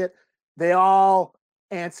symbiote, they all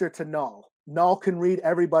answer to Null. Null can read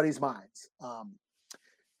everybody's minds.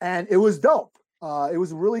 And it was dope. It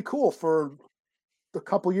was really cool for the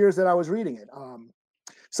couple years that I was reading it.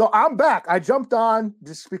 So I'm back. I jumped on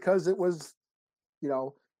just because it was,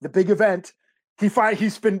 the big event.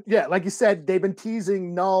 He's been, like you said, they've been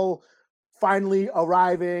teasing Null finally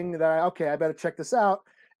arriving. I better check this out.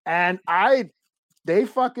 And they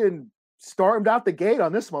fucking stormed out the gate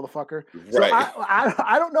on this motherfucker. Right. So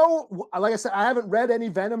I don't know. Like I said, I haven't read any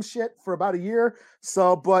Venom shit for about a year.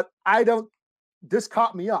 But this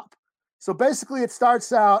caught me up. So basically it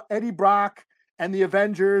starts out Eddie Brock and the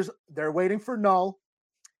Avengers, they're waiting for Null.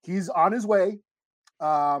 He's on his way.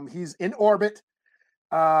 He's in orbit.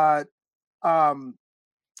 Eddie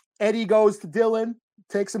goes to Dylan,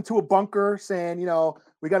 takes him to a bunker saying,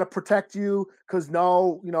 we got to protect you because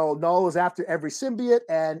Null is after every symbiote,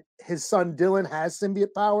 and his son Dylan has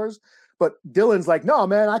symbiote powers. But Dylan's like, no,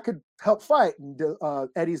 man, I could help fight. And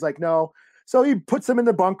Eddie's like, no. So he puts him in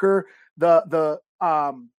the bunker. The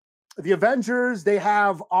Avengers, they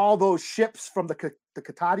have all those ships from the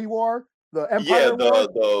Katati War, the Empire War.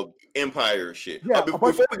 The Empire shit. Yeah,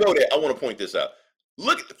 before we go there, I want to point this out.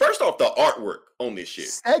 Look, first off, the artwork on this shit.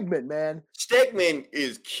 Stegman, man. Stegman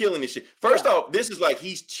is killing this shit. First off, this is like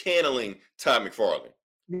he's channeling Todd McFarlane.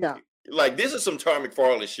 Yeah. Like, this is some Todd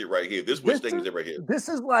McFarlane shit right here. This Stegman's right here. This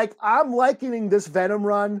is like, I'm likening this Venom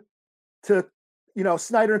run to,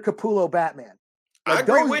 Snyder and Capullo Batman. Like, I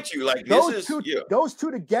agree with you. Like, those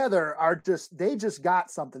two together are they just got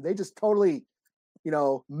something. They just totally,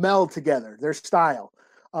 meld together, their style.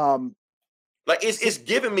 Like, it's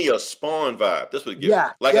giving me a Spawn vibe. That's what it gives me.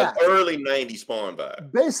 Like an early 90s Spawn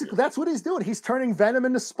vibe. Basically, that's what he's doing. He's turning Venom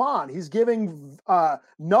into Spawn. He's giving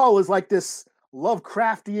Null is like this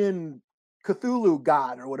Lovecraftian Cthulhu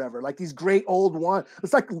god or whatever. Like these great old one.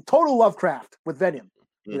 It's like total Lovecraft with Venom,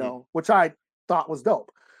 which I thought was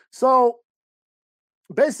dope. So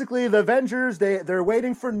basically, the Avengers, they're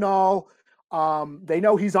waiting for Null. They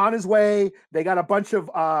know he's on his way. They got a bunch of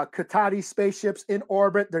Katati spaceships in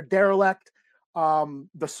orbit. They're derelict.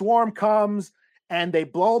 The swarm comes and they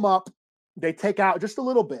blow them up. They take out just a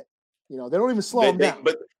little bit. They don't even slow them down.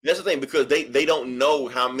 But that's the thing, because they don't know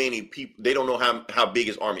how many people. They don't know how big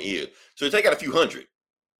his army is. So they take out a few hundred.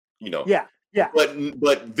 Yeah. But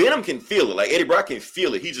Venom can feel it. Like Eddie Brock can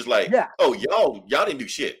feel it. He's just like, oh, y'all didn't do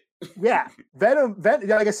shit. Yeah, Venom.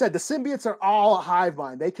 Like I said, the symbiotes are all a hive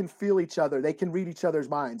mind. They can feel each other. They can read each other's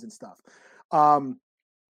minds and stuff.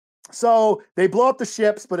 So they blow up the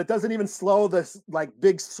ships, but it doesn't even slow this like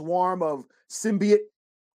big swarm of symbiote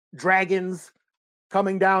dragons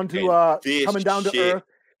coming down to Earth.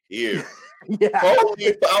 Here. Yeah.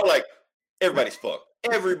 Holy, I'm like, everybody's fucked.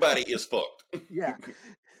 Everybody is fucked. Yeah.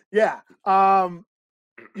 Yeah.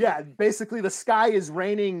 Yeah, basically the sky is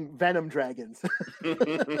raining venom dragons.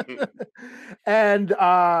 And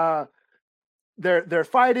they're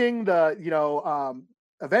fighting,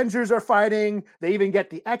 Avengers are fighting, they even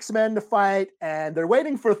get the X-Men to fight, and they're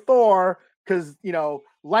waiting for Thor because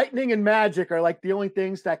lightning and magic are like the only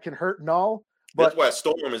things that can hurt Null. But that's why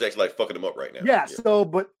Storm is actually like fucking them up right now. Yeah, so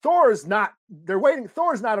but Thor's not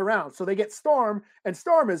around, so they get Storm, and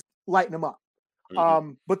Storm is lighting them up.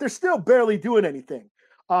 Mm-hmm. But they're still barely doing anything.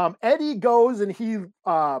 Eddie goes and he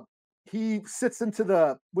sits into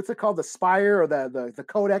the, what's it called, the spire or the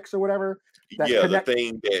codex or whatever. The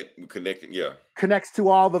thing that connects to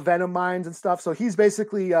all the venom minds and stuff. So he's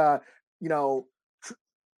basically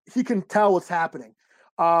he can tell what's happening.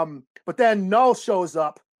 But then Null shows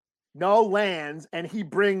up. Null lands and he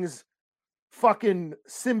brings fucking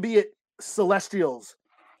symbiote celestials.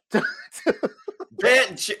 Now,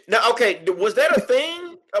 okay, was that a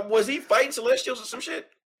thing? Was he fighting celestials or some shit?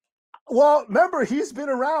 Well, remember, he's been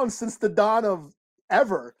around since the dawn of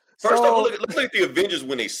ever. First off, look like the Avengers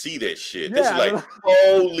when they see that shit. This is like,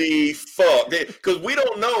 holy fuck. Because we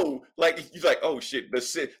don't know, like, he's like, oh shit,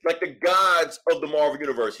 like the gods of the Marvel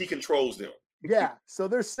Universe, he controls them. Yeah, so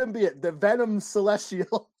their symbiote, the Venom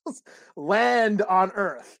Celestials, land on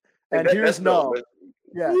Earth. And here's Null.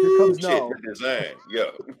 Yeah, here comes Null. Design.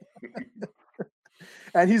 Yeah.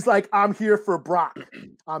 And he's like, I'm here for Brock.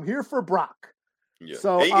 I'm here for Brock. Yeah.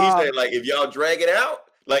 So he said, like, if y'all drag it out,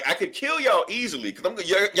 like, I could kill y'all easily because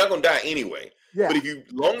y'all gonna die anyway. Yeah. But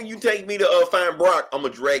long as you take me to find Brock, I'm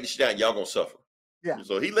gonna drag this shit out. Y'all gonna suffer. Yeah.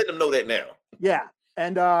 So he let them know that now. Yeah.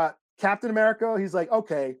 And Captain America, he's like,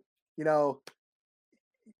 okay,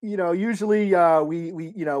 usually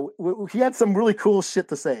he had some really cool shit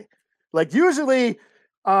to say. Like usually,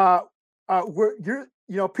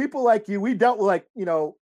 people like you, we dealt with like,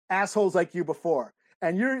 assholes like you before.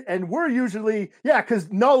 And we're usually,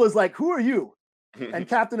 because Null is like, who are you? And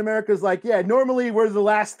Captain America's like, yeah, normally we're the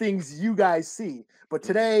last things you guys see. But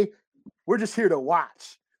today, we're just here to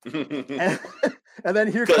watch. and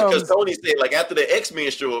then here comes... Because Tony said, like, after the X-Men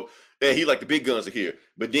show, that he like, the big guns are here.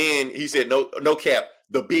 But then he said, no cap,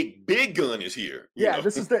 the big gun is here. Yeah,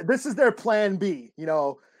 this is their plan B,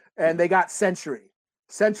 and they got Sentry.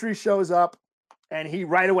 Sentry shows up. And he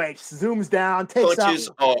right away zooms down, punches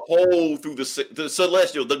a hole through the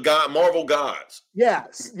celestial, the god, Marvel gods. Yeah,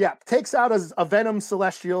 takes out a Venom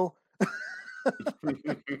Celestial,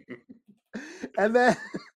 and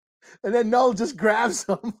then Null just grabs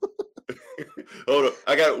him. Hold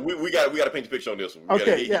on, we got to paint the picture on this one.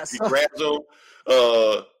 He grabs him,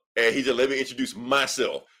 and he just let me introduce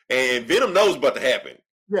myself. And Venom knows what's about to happen.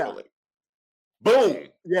 Yeah, like, boom.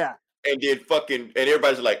 Yeah. And then and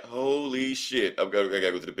everybody's like, holy shit. I gotta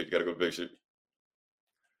go to the picture. Gotta go to the picture.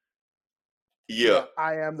 Yeah.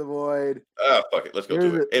 I am the Void. Fuck it. Let's go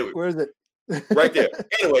to it. Anyway, where is it? Right there.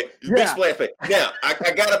 Anyway, big splash page. Now, I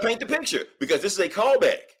gotta paint the picture because this is a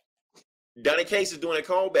callback. Donny Cates is doing a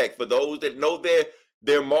callback. For those that know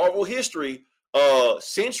their Marvel history,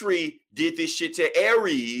 Sentry did this shit to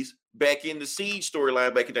Ares back in the Siege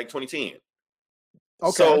storyline back in 2010.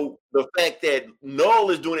 Okay. So the fact that Null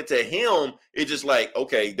is doing it to him, it's just like,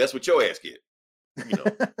 okay, that's what your ass get.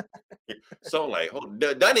 So I'm like,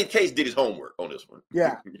 Donny Cates did his homework on this one.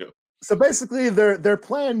 Yeah. So basically their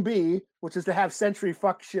plan B, which is to have Sentry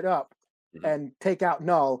fuck shit up and take out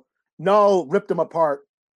Null. Null ripped him apart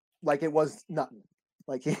like it was nothing.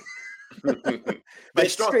 Like he like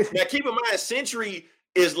strong. Now keep in mind, Sentry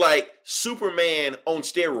is like Superman on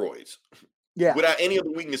steroids. Yeah. Without any of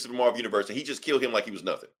the weakness of the Marvel Universe, and he just killed him like he was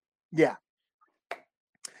nothing. Yeah.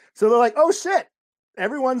 So they're like, oh shit.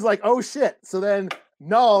 Everyone's like, oh shit. So then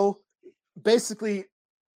Null basically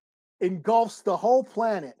engulfs the whole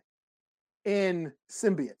planet in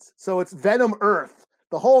symbiotes. So it's Venom Earth.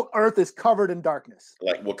 The whole Earth is covered in darkness.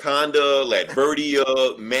 Like Wakanda,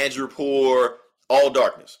 Latveria, Madripoor, all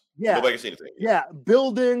darkness. Yeah. Nobody can see anything. Yeah.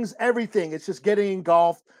 Buildings, everything. It's just getting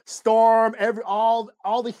engulfed. Storm, all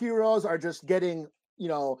the heroes are just getting,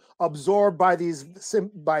 absorbed by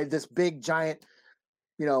by this big giant,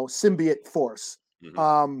 symbiote force.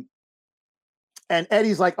 Mm-hmm. And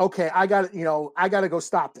Eddie's like, okay, I gotta go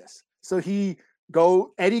stop this. So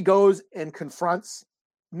Eddie goes and confronts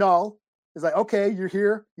Null. He's like, okay, you're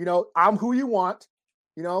here. I'm who you want.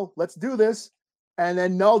 You know, let's do this. And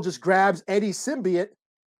then Null just grabs Eddie's symbiote,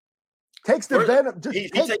 takes the venom. He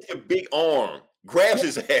takes the big arm, grabs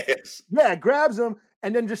his ass. Yeah, grabs him,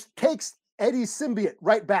 and then just takes Eddie's symbiote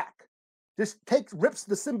right back. Just rips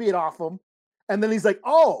the symbiote off him. And then he's like,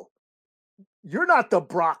 oh, you're not the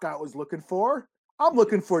Brock I was looking for. I'm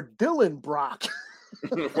looking for Dylan Brock.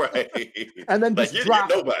 Right. And then like, you're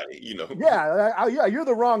nobody, you know. Yeah, you're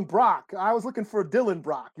the wrong Brock. I was looking for Dylan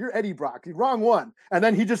Brock. You're Eddie Brock. You're wrong one. And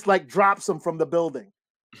then he just like drops him from the building.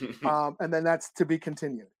 And then that's to be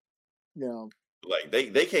continued. You know. Like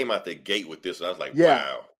they came out the gate with this, and I was like,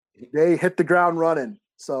 wow. They hit the ground running.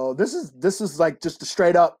 So this is like just a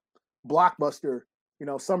straight up blockbuster, you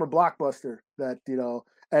know, summer blockbuster that, you know,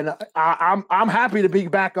 and I'm happy to be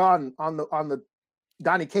back on the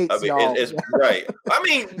Donny Cates. I mean, it's right. I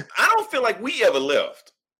mean, I don't feel like we ever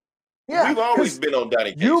left. Yeah, we've always been on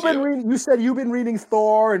Donny Cates. You said you've been reading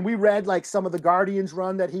Thor, and we read like some of the Guardians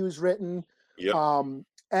run that he was written. Yeah.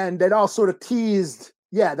 And it all sort of teased,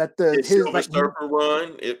 that his Silver Surfer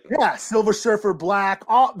run. Silver Surfer Black.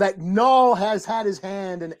 All that Null has had his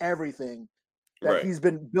hand in everything that he's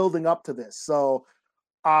been building up to this. So,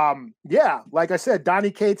 like I said, Donny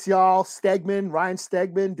Cates, y'all, Ryan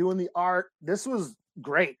Stegman doing the art. This was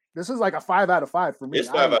great. This is like a 5 out of 5 for me. It's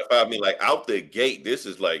 5 out of 5. I mean, like out the gate, this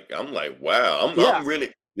is like, I'm like, wow. I'm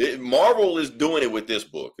really, Marvel is doing it with this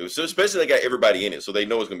book. Especially they got everybody in it, so they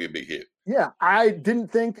know it's going to be a big hit. Yeah, I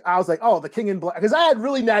didn't think, I was like, oh, the King in Black, because I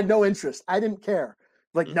had no interest. I didn't care.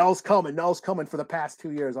 Like, Null's coming for the past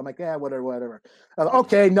 2 years. I'm like, whatever.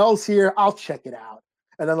 Okay, Null's here. I'll check it out.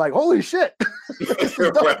 And then like, holy shit.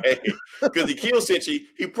 Right. Because he killed Cinchi.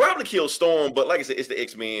 He probably killed Storm, but like I said, it's the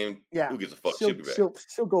X-Men. Yeah. Who gives a fuck?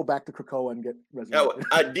 She'll go back to Krakoa and get resurrected.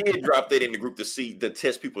 I did drop that in the group to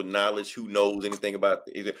test people's knowledge, who knows anything about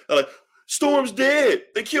it. I'm like, Storm's dead.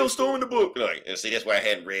 They killed Storm in the book. Like, and see, that's why I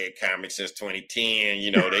hadn't read comics since 2010.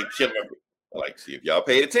 You know, they killed him. Like, see if y'all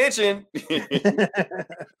paid attention.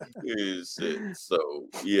 So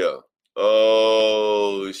yeah.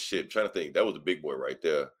 Oh shit! I'm trying to think. That was a big boy right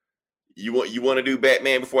there. You want to do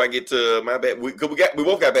Batman before I get to my Batman? We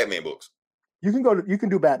both got Batman books. You can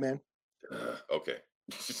do Batman. Okay.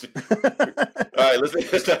 All right,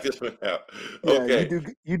 let's knock this one out. Okay.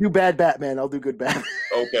 You do bad Batman. I'll do good Batman.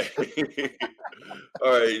 Okay.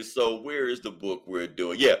 All right. So where is the book we're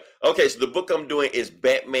doing? Yeah. Okay. So the book I'm doing is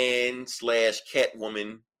Batman /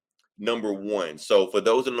 Catwoman #1. So for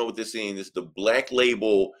those who know what this is, it's the Black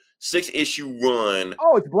Label 6-issue run.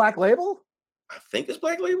 Oh, it's Black Label? I think it's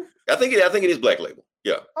Black Label. I think it is Black Label.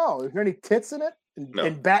 Yeah. Oh, is there any tits in it? No.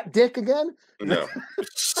 And Bat Dick again? No.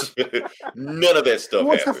 None of that stuff.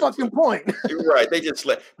 What's the fucking point? Right. They just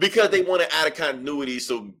because they want it out of continuity.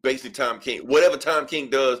 So basically, whatever Tom King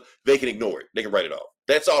does, they can ignore it. They can write it off.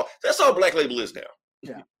 That's all. That's all Black Label is now.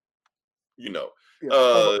 Yeah. You know.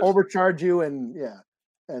 Yeah. Overcharge you and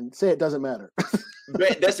say it doesn't matter.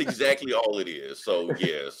 That's exactly all it is. So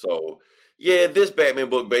yeah. This Batman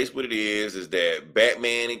book, basically what it is that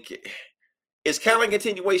Batman it's kind of like a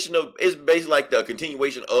continuation of. It's basically like the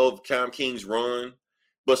continuation of Tom King's run,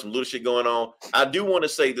 but some little shit going on. I do want to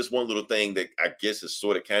say this one little thing that I guess is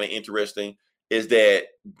sort of kind of interesting is that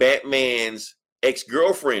Batman's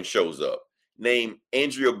ex-girlfriend shows up named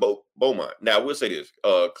Andrea Beaumont. Now I will say this: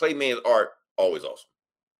 Clayman's art always awesome.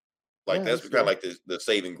 Like that's kind of like the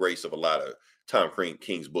saving grace of a lot of Tom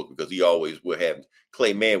King's book because he always will have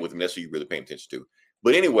Clayman with him. That's who you really pay attention to.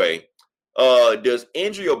 But anyway, does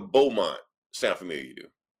Andrea Beaumont sound familiar to you?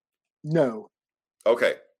 No.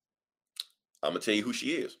 Okay. I'm gonna tell you who she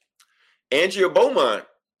is. Andrea Beaumont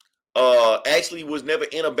actually was never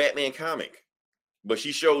in a Batman comic, but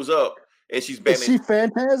she shows up and she's Batman. Is she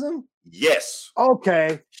Phantasm? Yes.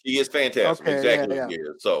 Okay. She is Phantasm. Okay, exactly.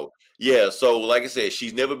 Yeah. So like I said,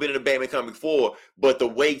 she's never been in a Batman comic before, but the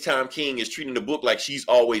way Tom King is treating the book, like she's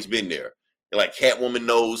always been there. And like Catwoman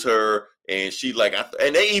knows her. And she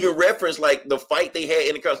and they even referenced like the fight they had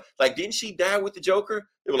in the comics. Like, didn't she die with the Joker?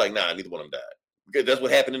 They were like, nah, neither one of them died. Because that's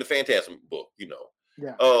what happened in the Phantasm book, you know.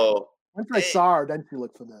 Yeah. Once I saw her, then she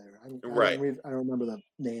looked familiar. I don't remember the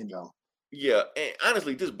name though. Yeah, and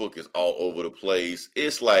honestly, this book is all over the place.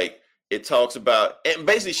 It's like it talks about, and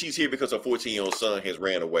basically she's here because her 14-year-old son has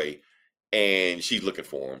ran away, and she's looking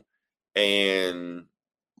for him, and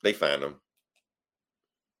they find him.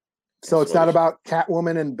 So it's not about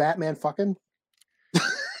Catwoman and Batman fucking?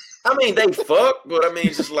 I mean, they fuck, but I mean,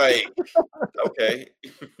 it's just like, okay.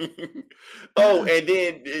 Oh, and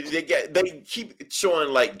then they keep showing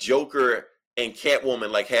like Joker and Catwoman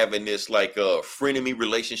like having this like frenemy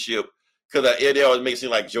relationship because it always makes it seem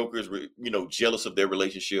like Joker's jealous of their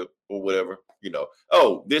relationship or whatever.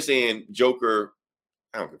 Oh, this and Joker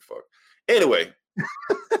I don't give a fuck. Anyway,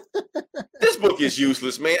 this book is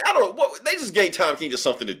useless, man. I don't. What they just gave Tom King just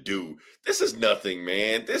something to do. This is nothing,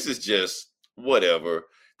 man. This is just whatever.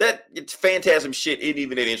 That it's Phantasm shit isn't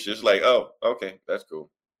even that interesting. It's like, oh, okay, that's cool.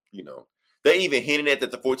 You know, they even hinted at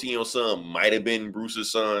that the 14-year-old son might have been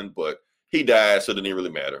Bruce's son, but he died, so it didn't really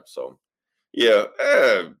matter. So, yeah,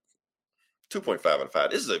 2.5 out of 5.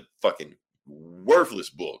 This is a fucking worthless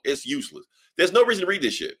book. It's useless. There's no reason to read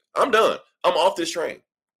this shit. I'm done. I'm off this train.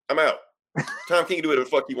 I'm out. Tom King can do whatever the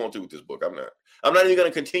fuck he wants to with this book. I'm not even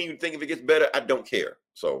gonna continue to think if it gets better. I don't care.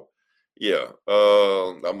 So yeah,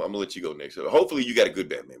 I'm gonna let you go next. Hopefully you got a good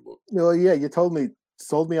Batman book. Well, yeah, you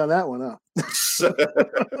sold me on that one, huh?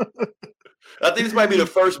 I think this might be the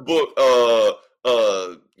first book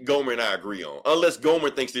Gomer and I agree on. Unless Gomer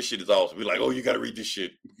thinks this shit is awesome. We're like, oh, you gotta read this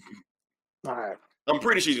shit. All right. I'm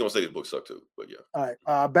pretty sure he's gonna say this book sucked too, but yeah. All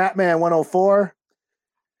right. Batman 104.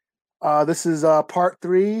 This is part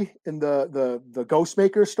 3 in the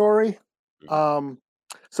Ghostmaker story.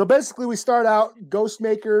 So basically we start out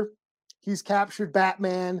Ghostmaker, he's captured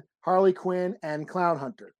Batman, Harley Quinn, and Clown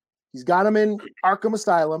Hunter. He's got them in Arkham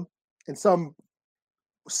Asylum, in some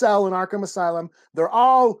cell in Arkham Asylum. They're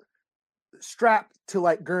all strapped to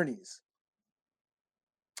like gurneys.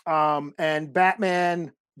 And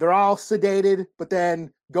Batman, they're all sedated, but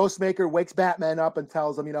then Ghostmaker wakes Batman up and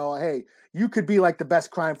tells him, hey, you could be like the best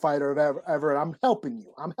crime fighter of ever. I'm helping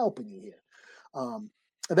you. I'm helping you here. And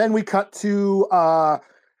then we cut to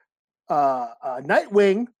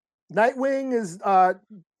Nightwing. Nightwing is,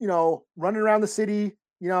 running around the city,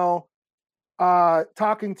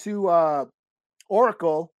 talking to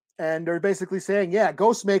Oracle. And they're basically saying, yeah,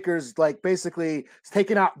 Ghostmaker's like basically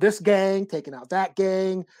taking out this gang, taking out that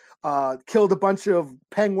gang, killed a bunch of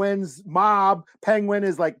Penguin's mob. Penguin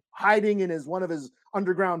is like hiding in one of his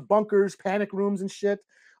underground bunkers, panic rooms and shit.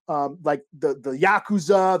 Like the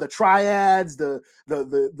Yakuza, the Triads, the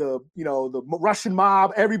Russian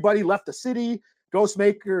mob, everybody left the city.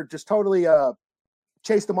 Ghostmaker just totally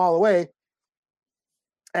chased them all away.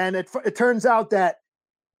 And it turns out that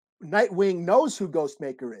Nightwing knows who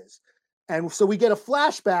Ghostmaker is. And so we get a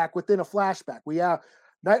flashback within a flashback.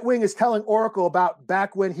 Nightwing is telling Oracle about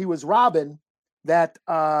back when he was Robin, that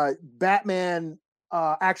Batman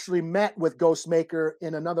actually met with Ghostmaker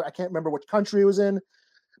in another, I can't remember which country he was in,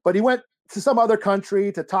 but he went to some other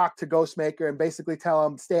country to talk to Ghostmaker and basically tell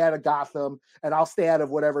him, stay out of Gotham and I'll stay out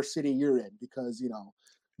of whatever city you're in because,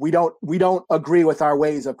 we don't agree with our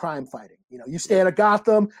ways of crime fighting. You stay out of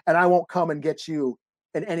Gotham and I won't come and get you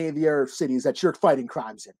in any of your cities that you're fighting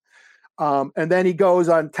crimes in. And then he goes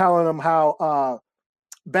on telling him how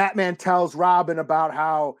Batman tells Robin about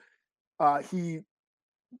how he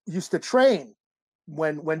used to train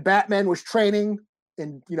when Batman was training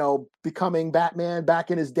and, becoming Batman back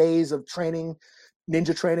in his days of training,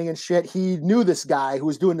 ninja training and shit. He knew this guy who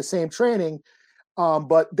was doing the same training,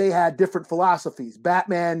 but they had different philosophies.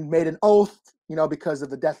 Batman made an oath, because of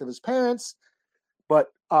the death of his parents. But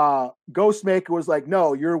Ghostmaker was like,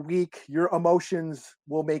 no, you're weak. Your emotions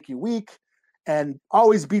will make you weak, and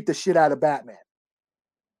always beat the shit out of Batman.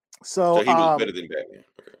 So he was better than Batman.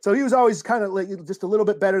 Okay. So he was always kind of like just a little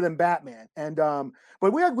bit better than Batman. And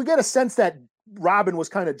but we get a sense that Robin was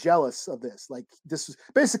kind of jealous of this. Like this was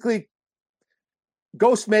basically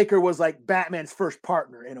Ghostmaker was like Batman's first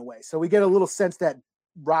partner in a way. So we get a little sense that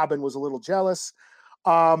Robin was a little jealous.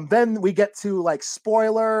 Then we get to like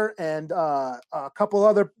Spoiler and a couple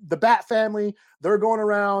other, the Bat family. They're going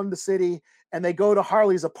around the city and they go to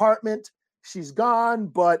Harley's apartment. She's gone,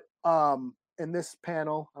 but in this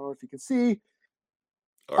panel, I don't know if you can see,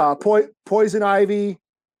 Poison Ivy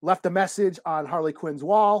left a message on Harley Quinn's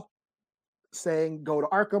wall saying, go to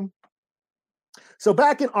Arkham. So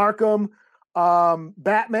back in Arkham,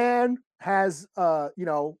 Batman has,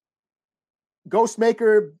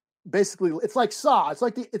 Ghostmaker. Basically, it's like Saw. It's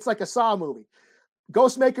like a Saw movie.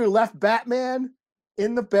 Ghostmaker left Batman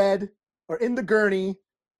in the bed or in the gurney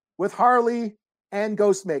with Harley and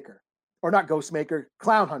Ghostmaker, or not Ghostmaker,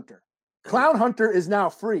 Clown Hunter. Clown Hunter is now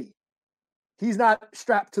free. He's not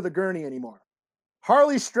strapped to the gurney anymore.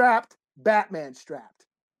 Harley's strapped, Batman's strapped,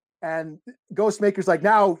 and Ghostmaker's like,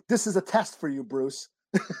 now this is a test for you, Bruce.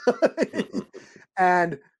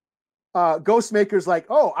 And Ghostmaker's like,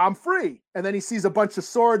 oh, I'm free. And then he sees a bunch of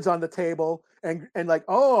swords on the table and like,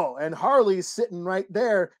 oh, and Harley's sitting right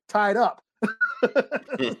there tied up.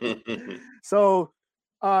 So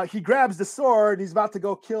he grabs the sword. He's about to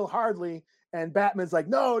go kill Harley. And Batman's like,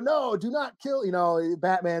 no, do not kill.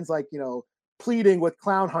 Batman's like, pleading with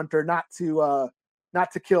Clown Hunter not to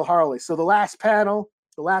kill Harley. So the last panel,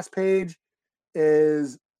 the last page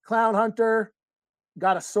is Clown Hunter,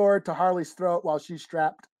 got a sword to Harley's throat while she's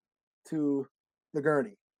strapped to the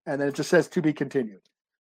gurney. And then it just says to be continued.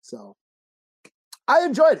 So I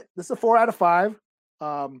enjoyed it. This is a 4 out of 5.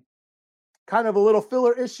 Kind of a little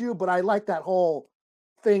filler issue, but I like that whole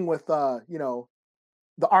thing with the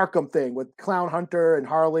Arkham thing with Clown Hunter and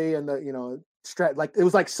Harley and the like it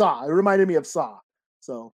was like Saw. It reminded me of Saw.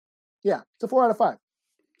 So yeah, it's a 4 out of 5.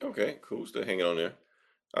 Okay, cool. Still hanging on there.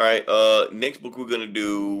 All right. Next book I'm gonna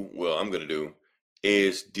do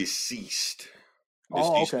is Deceased.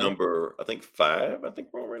 Deceased number, I think 5. I think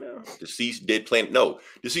we're on right now. Deceased Dead Planet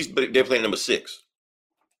number 6.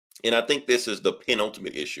 And I think this is the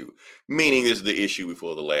penultimate issue, meaning this is the issue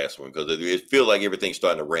before the last one, because it feels like everything's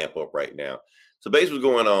starting to ramp up right now. So basically what's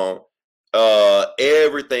going on,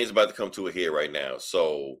 everything's about to come to a head right now.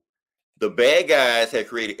 So the bad guys have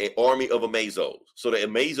created an army of Amazos. So the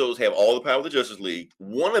Amazos have all the power of the Justice League.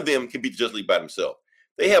 One of them can beat the Justice League by themselves.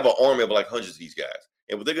 They have an army of like hundreds of these guys.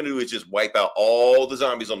 And what they're going to do is just wipe out all the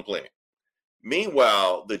zombies on the planet.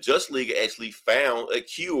 Meanwhile, the Justice League actually found a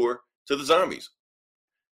cure to the zombies.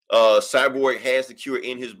 Cyborg has the cure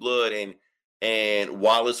in his blood, and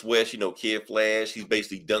Wallace West, Kid Flash, he's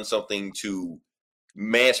basically done something to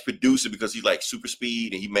mass produce it because he's like super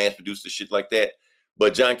speed and he mass produced the shit like that.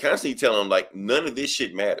 But John Constantine telling him like none of this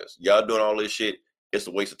shit matters. Y'all doing all this shit, it's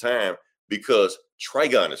a waste of time because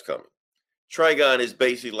Trigon is coming. Trigon is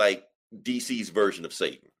basically like DC's version of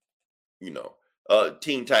Satan.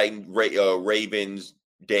 Teen Titan, Raven's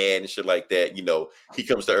dad and shit like that. He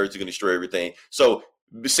comes to Earth to destroy everything. So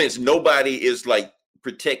since nobody is like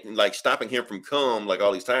protecting, like stopping him from like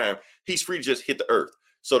all these time, he's free to just hit the Earth.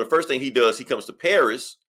 So the first thing he does, he comes to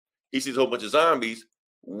Paris, he sees a whole bunch of zombies,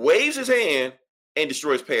 waves his hand, and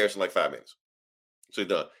destroys Paris in like 5 minutes. So he's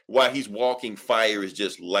done. While he's walking, fire is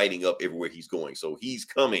just lighting up everywhere he's going. So he's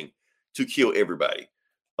coming to kill everybody.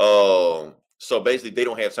 So basically they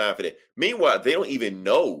don't have time for that. Meanwhile, they don't even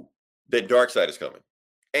know that Darkseid is coming.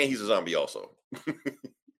 And he's a zombie also.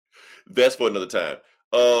 That's for another time.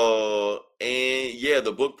 And yeah,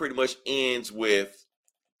 the book pretty much ends with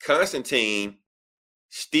Constantine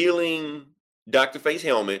stealing Dr. Fate's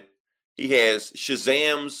helmet. He has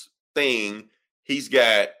Shazam's thing. He's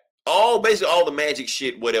got basically all the magic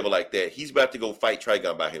shit, whatever like that. He's about to go fight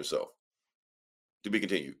Trigon by himself. To be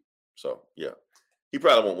continued. So yeah, he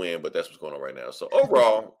probably won't win, but that's what's going on right now. So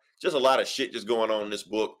overall, just a lot of shit just going on in this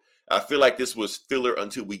book. I feel like this was filler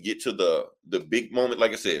until we get to the big moment.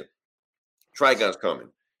 Like I said, Trigon's coming.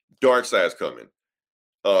 Darkseid's coming.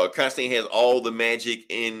 Constantine has all the magic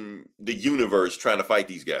in the universe trying to fight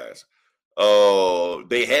these guys.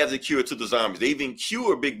 They have the cure to the zombies. They even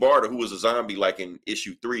cure Big Barda, who was a zombie like in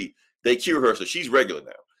issue 3. They cure her, so she's regular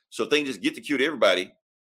now. So if they can just get the cure to everybody,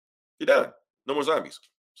 you're done. No more zombies.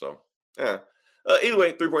 So yeah.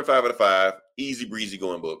 Anyway, 3.5 out of 5. Easy breezy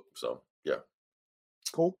going book. So yeah.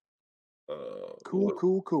 Cool.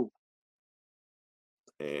 Cool.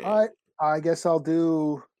 And all right. I guess I'll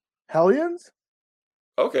do Hellions.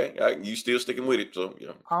 Okay, you still sticking with it, so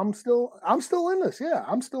yeah. I'm still in this. Yeah,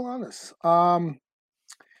 I'm still on this.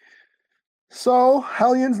 So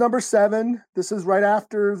Hellions number 7. This is right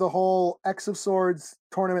after the whole X of Swords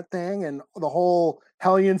tournament thing, and the whole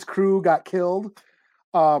Hellions crew got killed.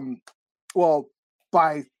 Well,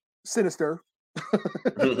 by Sinister.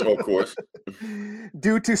 Of course.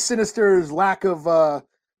 Due to Sinister's lack of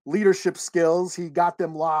leadership skills, he got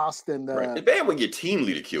them lost, and right. It's bad when your team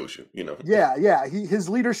leader kills you. Yeah. His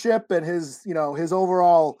leadership and his his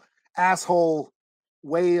overall asshole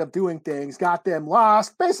way of doing things got them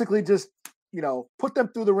lost. Basically, just put them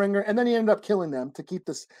through the ringer, and then he ended up killing them to keep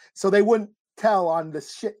this, so they wouldn't tell on the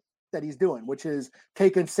shit that he's doing, which is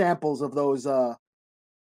taking samples of those. What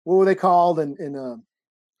were they called? In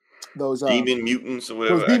those demon mutants or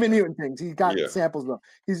whatever. Those demon mutant things. He got samples of them.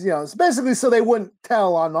 He's it's basically so they wouldn't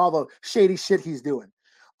tell on all the shady shit he's doing.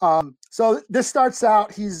 So this starts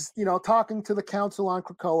out, he's talking to the council on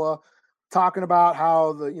Krakoa, talking about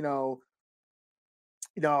how the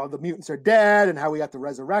the mutants are dead and how we have to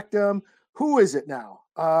resurrect them. Who is it now?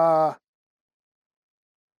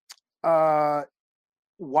 Wild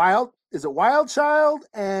Child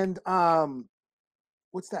and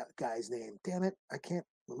what's that guy's name? Damn it, I can't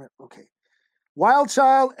remember. Okay, Wild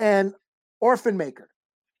Child and Orphan Maker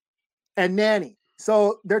and Nanny.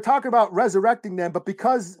 So they're talking about resurrecting them, but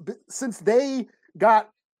since they got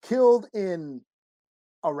killed in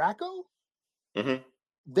Arakko,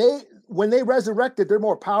 when they resurrected, they're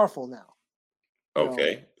more powerful now.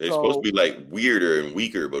 Okay, they're supposed to be like weirder and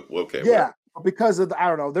weaker, but okay. Yeah, because of I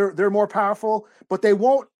don't know, they're more powerful, but they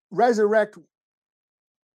won't resurrect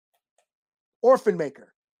Orphan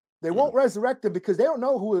Maker. They won't resurrect him because they don't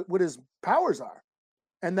know what his powers are.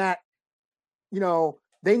 and that,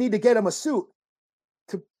 they need to get him a suit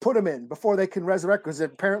to put him in before they can resurrect. Because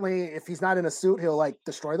apparently, if he's not in a suit, he'll like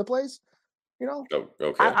destroy the place. Oh,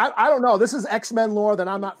 okay. I don't know. This is X-Men lore that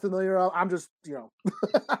I'm not familiar of. I'm just,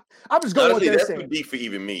 I'm just going Honestly, what they're that's saying. too deep for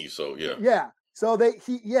even me. So yeah. Yeah. So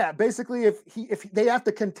basically, if they have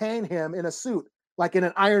to contain him in a suit, like in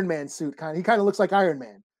an Iron Man suit, he kind of looks like Iron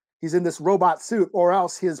Man. He's in this robot suit, or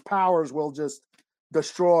else his powers will just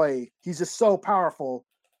destroy. He's just so powerful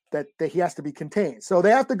that he has to be contained. So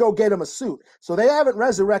they have to go get him a suit. So they haven't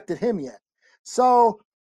resurrected him yet. So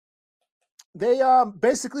they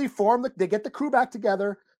basically they get the crew back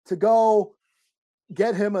together to go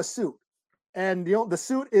get him a suit. And the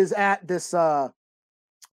suit is at this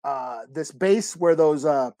this base where those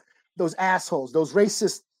assholes, those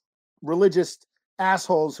racist religious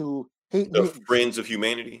assholes who hate the Friends of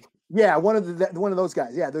Humanity. Yeah, one of those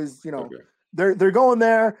guys. Yeah, there's okay. They're going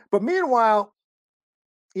there, but meanwhile,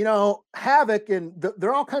 Havoc and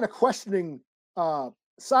they're all kind of questioning Psylocke.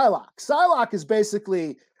 Psylocke is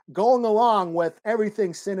basically going along with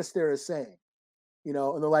everything Sinister is saying. And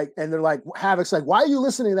they're like, Havoc's like, why are you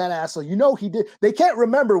listening to that asshole? He did. They can't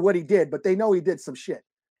remember what he did, but they know he did some shit.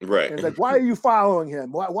 Right. And it's like, why are you following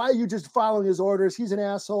him? Why are you just following his orders? He's an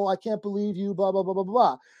asshole. I can't believe you. Blah blah blah blah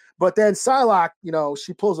blah. But then Psylocke,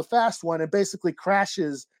 she pulls a fast one and basically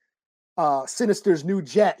crashes Sinister's new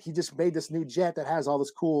jet. He just made this new jet that has all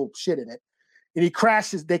this cool shit in it, and they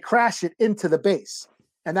crash it into the base,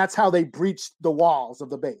 and that's how they breached the walls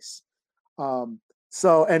of the base.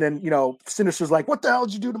 So, and then, Sinister's like, what the hell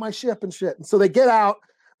did you do to my ship and shit? And so they get out,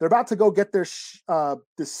 they're about to go get their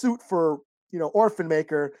the suit for, Orphan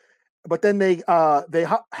Maker, but then they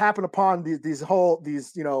happen upon the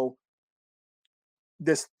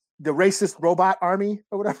racist robot army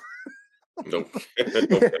or whatever.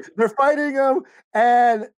 Okay. They're fighting him,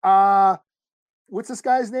 and what's this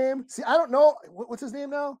guy's name? See, I don't know. What's his name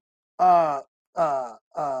now? What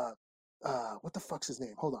the fuck's his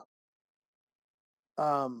name? Hold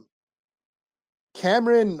on.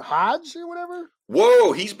 Cameron Hodge or whatever.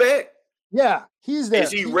 Whoa, he's back. Yeah, he's there.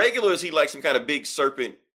 Is he regular? Or is he like some kind of big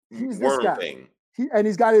serpent worm thing?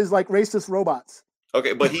 He's got his like racist robots.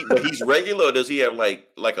 Okay, but he's regular. Or does he have like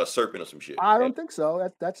a serpent or some shit? I don't think so.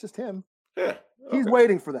 That's just him. Yeah, okay. He's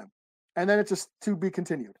waiting for them, and then it's just to be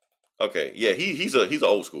continued. Okay, yeah, he's an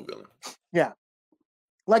old school villain. Yeah,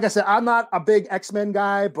 like I said, I'm not a big X-Men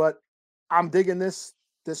guy, but I'm digging this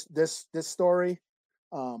story.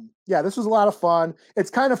 Yeah, this was a lot of fun. It's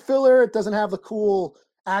kind of filler. It doesn't have the cool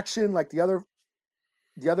action like the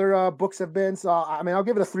other books have been. So I mean, I'll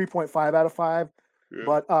give it a 3.5 out of 5. Yeah.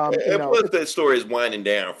 But plus that story is winding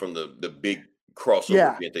down from the big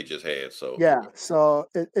crossover event they just had. So so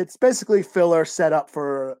it's basically filler set up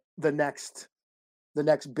for the next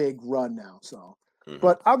big run now. So,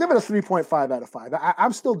 but I'll give it a 3.5 out of 5.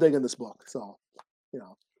 I'm still digging this book. So,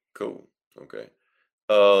 cool. Okay.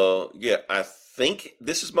 Yeah, I think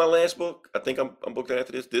this is my last book. I think I'm booked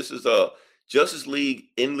after this. This is Justice League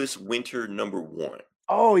Endless Winter #1.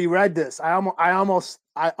 Oh, you read this? I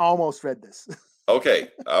almost read this. Okay,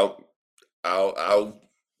 I'll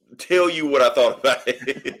tell you what I thought about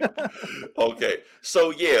it. Okay,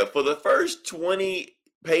 so yeah, for the first 20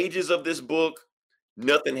 pages of this book,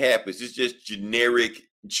 nothing happens. It's just generic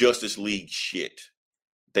Justice League shit.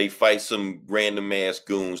 They fight some random ass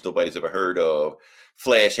goons nobody's ever heard of.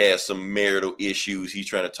 Flash has some marital issues he's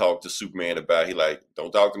trying to talk to Superman about. He like,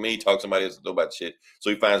 don't talk to me, talk to somebody else about shit. So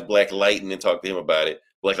he finds Black Lightning and talk to him about it.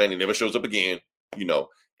 Black Lightning never shows up again,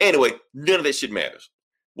 Anyway, none of that shit matters.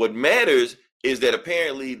 What matters is that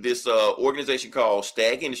apparently this organization called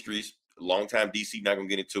Stag Industries, longtime DC, not gonna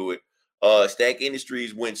get into it. Stag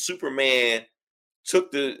Industries, when Superman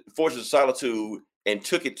took the Fortress of Solitude and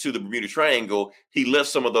took it to the Bermuda Triangle, he left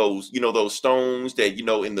some of those, those stones that,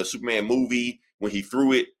 in the Superman movie, when he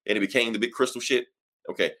threw it and it became the big crystal shit.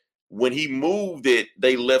 Okay. When he moved it,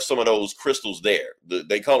 they left some of those crystals there.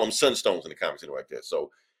 They call them sunstones in the comics and like that. So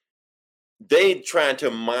they trying to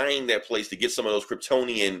mine that place to get some of those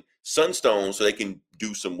Kryptonian sunstones so they can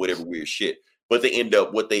do some whatever weird shit. But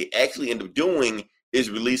what they actually end up doing is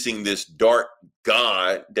releasing this dark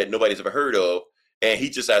god that nobody's ever heard of. And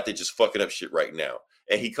he's just out there just fucking up shit right now.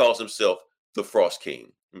 And he calls himself the Frost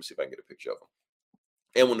King. Let me see if I can get a picture of him.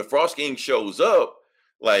 And when the Frost King shows up,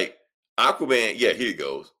 like Aquaman, here he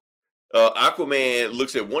goes. Aquaman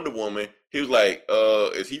looks at Wonder Woman. He was like,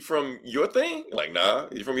 is he from your thing? Like, nah.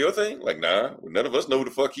 Is he from your thing? Like, nah. None of us know who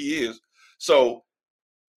the fuck he is. So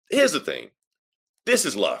here's the thing. This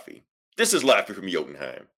is Laffy. This is Laffy from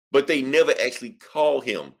Jotunheim. But they never actually call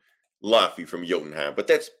him Laffy from Jotunheim. But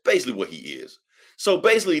that's basically what he is. So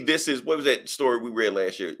basically, this is what was that story we read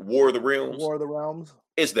last year? War of the Realms. War of the Realms.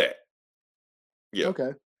 It's that. Yeah.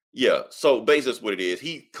 Okay. Yeah. So basically, that's what it is.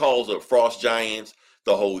 He calls up Frost Giants,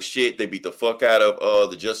 the whole shit. They beat the fuck out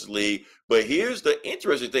of the Justice League. But here's the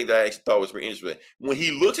interesting thing that I actually thought was pretty interesting. When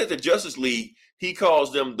he looks at the Justice League, he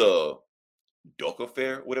calls them the Duck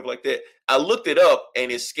Affair, whatever like that. I looked it up,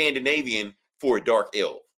 and it's Scandinavian for a dark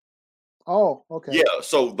elf. Oh, okay. Yeah.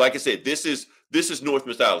 So, like I said, this is Norse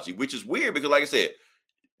mythology, which is weird because, like I said,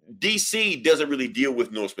 DC doesn't really deal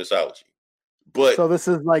with Norse mythology. But so this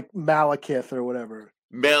is like Malekith or whatever.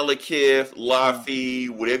 Malekith, Laufey,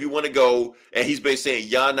 whatever you want to go. And he's been saying,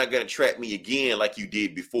 y'all not going to trap me again like you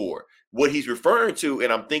did before. What he's referring to,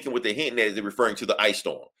 and I'm thinking what they're hinting at, is they're referring to the ice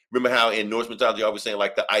storm. Remember how in Norse mythology, I was saying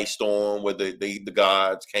like the ice storm where the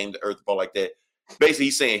gods came to Earth and all like that? Basically,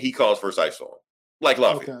 he's saying he calls first ice storm, like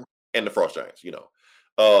Laufey and the Frost Giants, you know.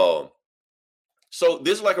 So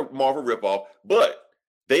this is like a Marvel ripoff, but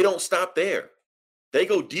they don't stop there. They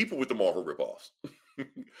go deeper with the Marvel ripoffs.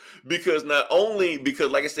 because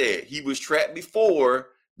like I said, he was trapped before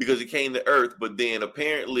because he came to Earth, but then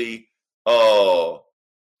apparently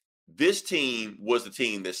this team was the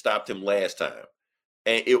team that stopped him last time.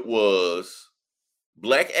 And it was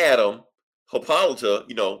Black Adam, Hippolyta,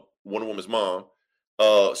 you know, Wonder Woman's mom,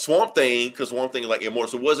 Swamp Thing, because Swamp Thing is like immortal.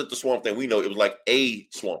 So it wasn't the Swamp Thing we know, it was like a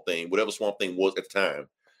Swamp Thing, whatever Swamp Thing was at the time.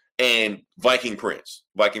 And Viking Prince.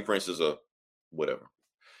 Viking Prince is a whatever.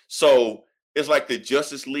 So it's like the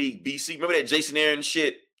Justice League BC. Remember that Jason Aaron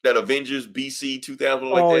shit? That Avengers BC 2000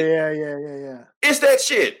 like that? Oh, yeah. It's that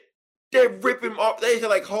shit. They're ripping off. They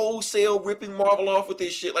like wholesale ripping Marvel off with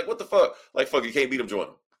this shit. Like, what the fuck? Like, fuck, you can't beat them, join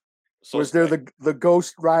them. So was there like, the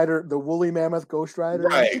Ghost Rider, the woolly mammoth Ghost Rider?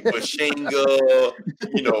 Right. Bashenga,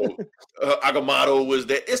 you know, Agamotto was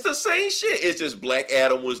there. It's the same shit. It's just Black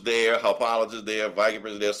Adam was there, Hippolyta is there, Viking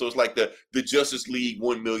Prince is there. So it's like the Justice League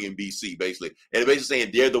 1 million BC, basically. And they're basically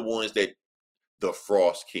saying they're the ones that the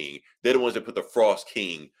Frost King. They're the ones that put the Frost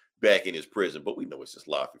King back in his prison. But we know it's just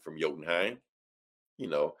Laufey from Jotunheim. You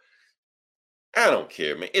know, I don't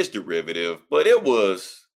care, man. It's derivative. But it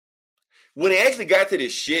was, when it actually got to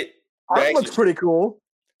this shit. Art looks pretty cool.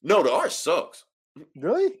 No, the art sucks.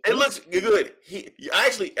 Really? It looks good. He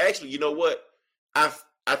actually, you know what? I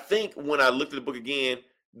think when I looked at the book again,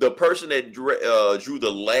 the person that drew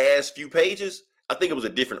the last few pages, I think it was a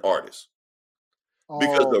different artist.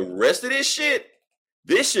 Because the rest of this shit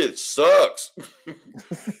sucks. And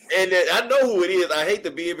I know who it is. I hate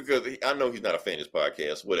to be it because I know he's not a fan of this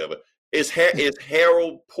podcast, whatever. It's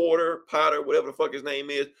Harold Potter, whatever the fuck his name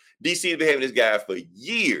is. DC has been having this guy for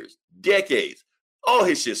years, decades. All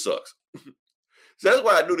his shit sucks. So that's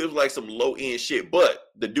why I knew this was like some low-end shit. But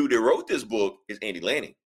the dude that wrote this book is Andy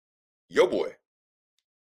Lanning. Your boy.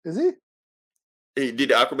 Is he? He did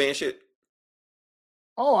the Aquaman shit.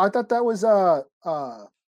 Oh, I thought that was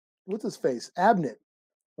what's his face? Abnett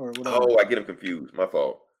or whatever. Oh, I get him confused. My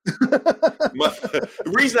fault.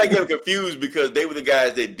 The reason I get them confused because they were the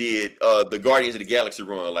guys that did the Guardians of the Galaxy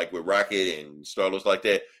run, like with Rocket and Star-Lord like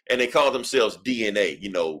that, and they call themselves DNA. You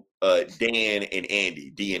know, Dan and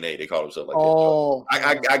Andy DNA. They call themselves like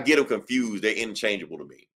that. I get them confused. They're interchangeable to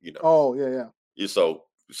me. You know. Oh yeah.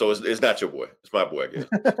 So it's not your boy. It's my boy, I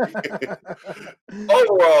guess.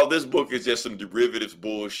 Overall, this book is just some derivatives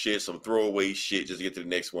bullshit, some throwaway shit just to get to the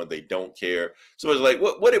next one. They don't care. So it's like,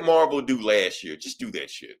 what did Marvel do last year? Just do that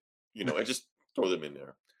shit, you know, and just throw them in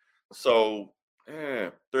there. So,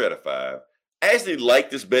 3 out of 5. I actually like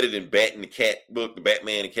this better than Bat and the Cat book, the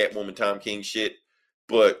Batman and Catwoman Tom King shit,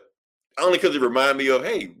 but only because it reminded me of,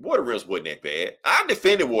 hey, Water Realms wasn't that bad. I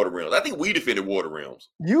defended Water Realms. I think we defended Water Realms.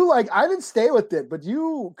 I didn't stay with it, but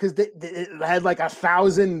because it had like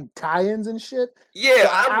 1,000 tie-ins and shit. Yeah, so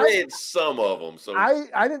I read some of them. So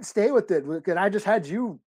I didn't stay with it, and I just had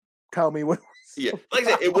you tell me what. Yeah, like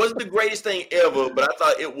I said, it wasn't the greatest thing ever, but I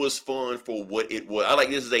thought it was fun for what it was. I like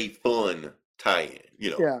this is a fun tie-in,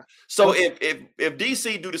 you know. Yeah. So if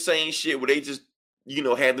DC do the same shit where they just, you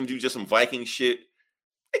know, have them do just some Viking shit,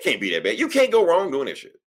 it can't be that bad. You can't go wrong doing that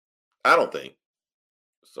shit. I don't think.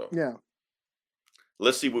 So yeah.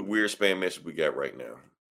 Let's see what weird spam message we got right now.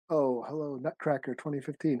 Oh, hello, Nutcracker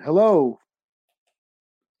 2015. Hello.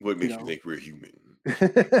 What makes you think we're human?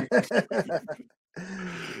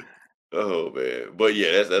 Oh man, but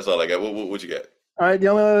yeah, that's all I got. What you got? All right, the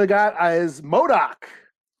only other guy is MODOK.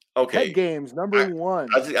 Okay, Head Games #1.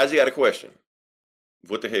 I just got a question.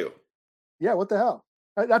 What the hell? Yeah, what the hell?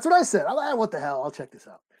 That's what I said. What the hell? I'll check this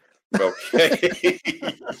out. Okay.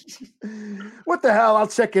 What the hell? I'll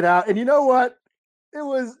check it out. And you know what? It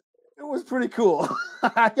was pretty cool.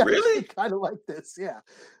 I really kind of like this. Yeah.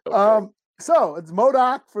 Okay. So it's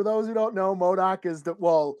MODOK. For those who don't know, MODOK is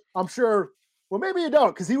I'm sure. Well, maybe you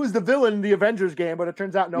don't, because he was the villain in the Avengers game, but it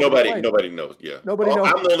turns out nobody knows. Yeah, nobody knows.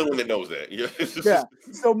 I'm the only one that knows that. Yeah. Yeah.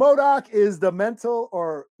 So MODOK is the mental.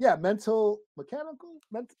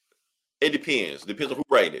 It depends. Depends on who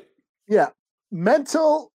writes it. Yeah,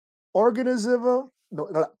 mental organism.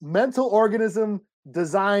 Mental organism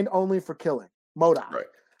designed only for killing. MODOK. Right.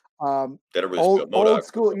 Old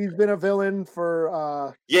school. He's been a villain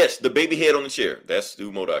for. Yes, the baby head on the chair. That's who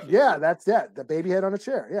MODOK is. Yeah, that's that. The baby head on a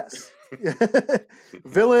chair. Yes.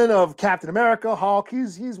 Villain of Captain America, Hulk.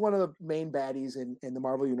 He's one of the main baddies in the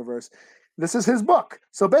Marvel universe. This is his book.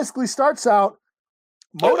 So basically starts out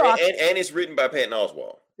MODOK, and it's written by Patton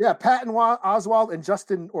Oswalt. Yeah, Patton Oswalt and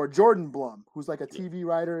Jordan Blum, who's like a TV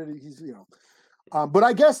writer. He's but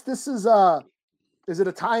I guess this is it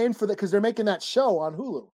a tie-in for that, because they're making that show on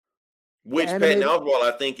Hulu, which Patton Oswalt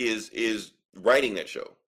I think is writing that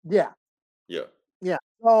show. Yeah.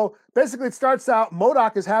 So basically, it starts out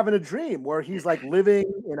MODOK is having a dream where he's like living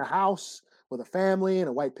in a house with a family and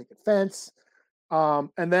a white picket fence,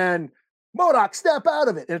 and then MODOK step out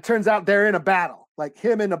of it, and it turns out they're in a battle. Like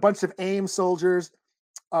him and a bunch of AIM soldiers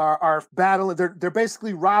are battling. They're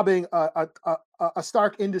basically robbing a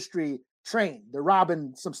Stark Industry train. They're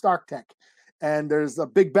robbing some Stark tech, and there's a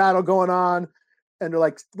big battle going on. And they're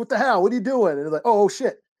like, "What the hell? What are you doing?" And they're like, "Oh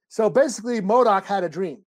shit!" So basically, MODOK had a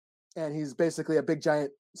dream. And he's basically a big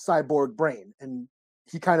giant cyborg brain, and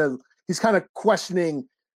he's kind of questioning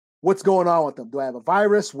what's going on with them. Do I have a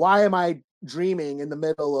virus? Why am I dreaming in the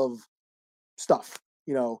middle of stuff?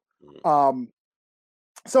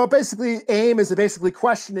 So basically, AIM is basically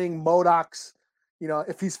questioning MODOK's,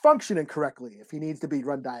 if he's functioning correctly, if he needs to be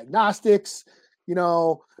run diagnostics.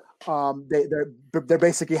 They're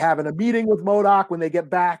basically having a meeting with MODOK when they get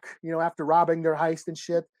back, after robbing their heist and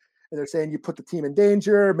shit. And they're saying you put the team in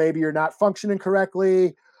danger. Maybe you're not functioning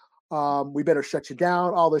correctly. We better shut you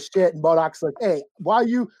down. All this shit. And MODOK's like, "Hey, while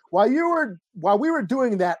we were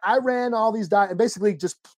doing that, I ran all these and basically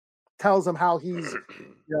just tells them how he's,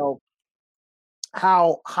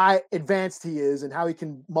 how high advanced he is and how he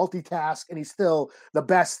can multitask, and he's still the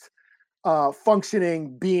best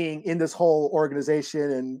functioning being in this whole organization.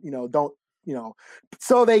 And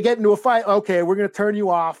so they get into a fight. Okay, we're gonna turn you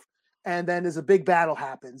off. And then there's a big battle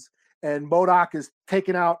happens. And MODOK is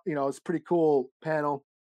taken out, it's a pretty cool panel.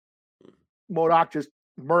 MODOK just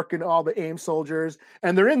murking all the AIM soldiers.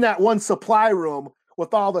 And they're in that one supply room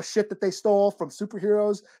with all the shit that they stole from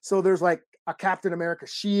superheroes. So there's like a Captain America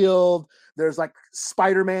shield. There's like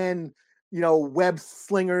Spider-Man, web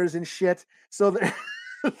slingers and shit. So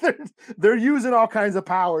they're using all kinds of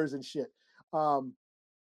powers and shit. I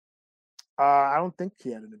don't think he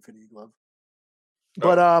had an Infinity Glove.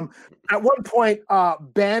 But at one point,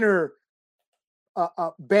 Banner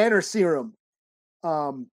Serum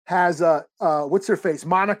has what's her face?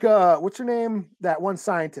 Monica, what's her name? That one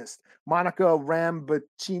scientist, Monica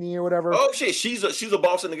Rambeccini or whatever. Oh shit, she's a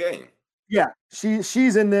boss in the game. Yeah,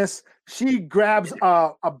 she's in this. She grabs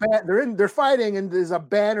they're fighting, and there's a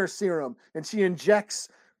Banner Serum, and she injects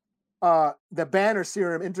the Banner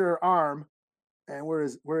Serum into her arm. And where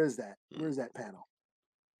is that? Where's that panel?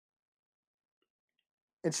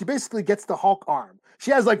 And she basically gets the Hulk arm.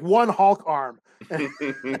 She has like one Hulk arm. Okay,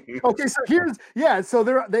 so so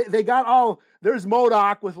they got there's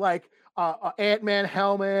MODOK with like a Ant-Man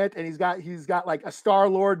helmet, and he's got like a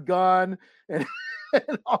Star-Lord gun and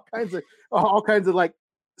all kinds of like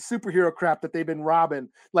superhero crap that they've been robbing,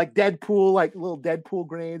 like Deadpool, like little Deadpool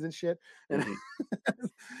grenades and shit. And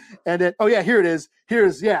and then here it is.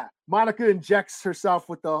 Here's Monica injects herself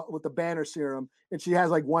with the Banner Serum, and she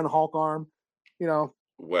has like one Hulk arm,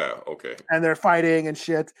 Wow, okay. And they're fighting and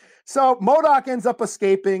shit. So MODOK ends up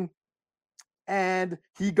escaping, and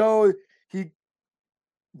he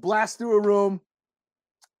blasts through a room.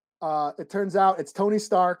 It turns out it's Tony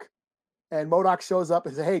Stark, and MODOK shows up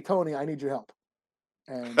and says, "Hey, Tony, I need your help."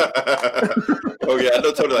 And oh yeah, I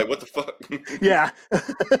know Tony. Like, what the fuck? Yeah,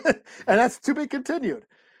 and that's to be continued.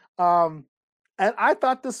 And I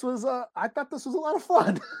thought this was a lot of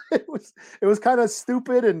fun. It was kind of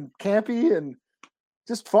stupid and campy and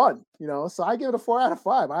just fun, So I give it a 4 out of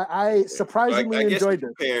 5. I surprisingly enjoyed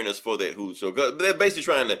it. Preparing us for that Who show. They're basically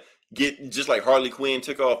trying to get, just like Harley Quinn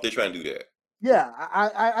took off. They're trying to do that. Yeah,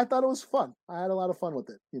 I thought it was fun. I had a lot of fun with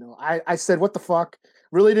it. I said, "What the fuck?"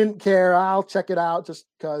 Really didn't care. I'll check it out just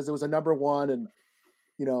because it was a number one, and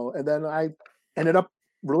and then I ended up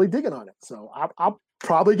really digging on it. So I'll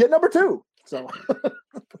probably get number 2. So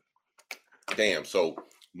damn. So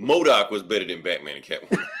MODOK was better than Batman and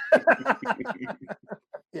Catwoman.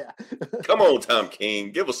 Yeah. Come on, Tom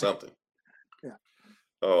King, give us something. Yeah.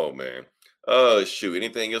 Oh man. Oh shoot!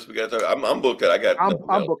 Anything else we got to talk? I'm booked out. I got.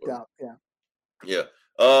 I'm booked out. Yeah. Yeah.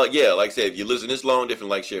 Yeah. Like I said, if you listen this long, definitely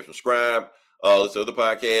like, share, subscribe. Listen to other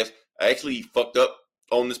podcasts. I actually fucked up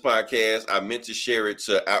on this podcast. I meant to share it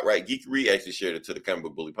to Outright Geekery. I actually shared it to the Comic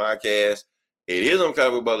Book Bully podcast. It is on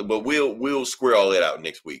Comic Book Bully, but we'll square all that out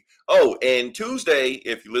next week. Oh, and Tuesday,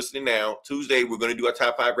 if you're listening now, Tuesday we're going to do our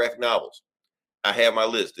top 5 graphic novels. I have my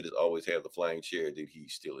list. Did it always have the flying chair? Did he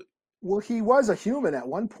steal it? Well, he was a human at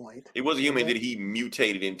one point. He was a human. Did he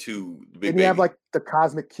mutated into the big Didn't he have like the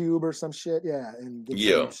cosmic cube or some shit? Yeah. And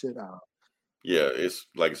shit out. Yeah, it's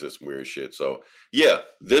like I said, some weird shit. So yeah,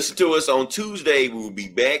 listen to us on Tuesday. We will be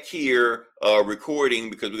back here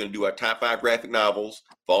recording because we're gonna do our top 5 graphic novels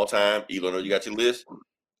of all time. Elon, you got your list?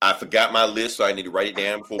 I forgot my list, so I need to write it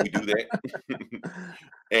down before we do that.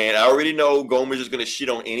 And I already know Gomer is gonna shit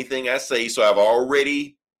on anything I say, so I've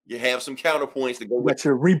already have some counterpoints to go with. That's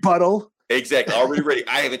your rebuttal. Exactly. Already ready.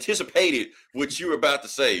 I have anticipated what you're about to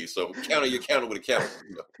say. So counter your counter with a counter.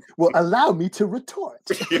 You know? Well, allow me to retort.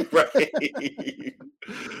 Right.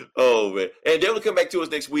 Oh man. And then we'll come back to us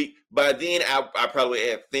next week. By then I probably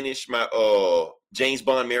have finished my James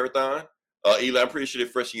Bond marathon. Eli, I'm pretty sure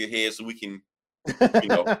they're fresh in your head so we can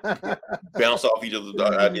bounce off each other's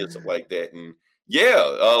ideas, stuff like that. And yeah,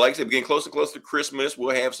 like I said, we're getting closer and closer to Christmas.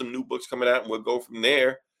 We'll have some new books coming out and we'll go from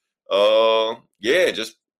there.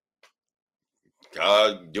 Just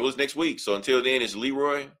do us next week. So until then, it's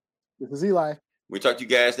Leroy. This is Eli. We'll talk to you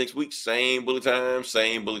guys next week. Same bully time,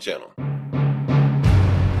 same bully channel.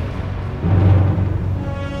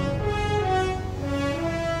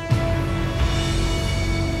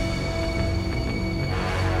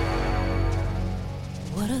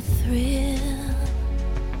 What a thrill,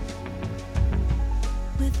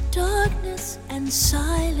 with darkness and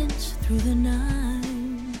silence through the night.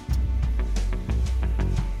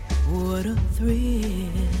 What a thrill.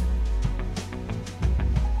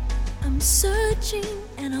 I'm searching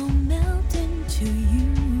and I'll melt into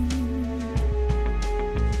you.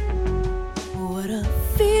 What a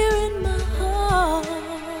fear in my heart,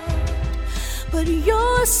 but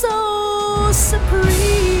you're so supreme.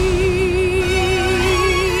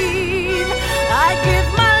 I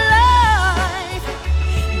give my life,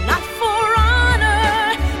 not for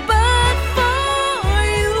honor, but for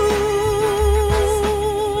you.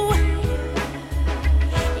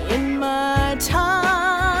 In my time,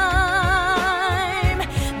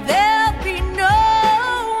 there'll be no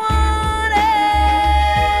one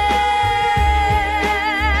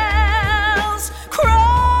else.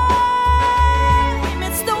 Crime,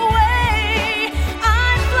 it's the way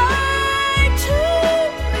I fly to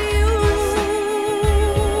you.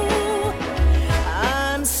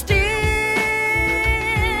 I'm still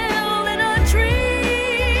in a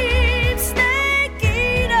dream, snake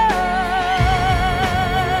eater.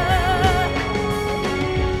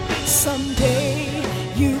 Someday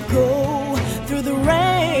you go through the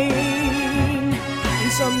rain,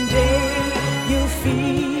 and someday you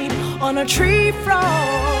feed on a tree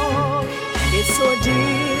frog. It's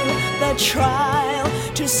ordeal, the trial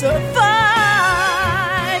to survive.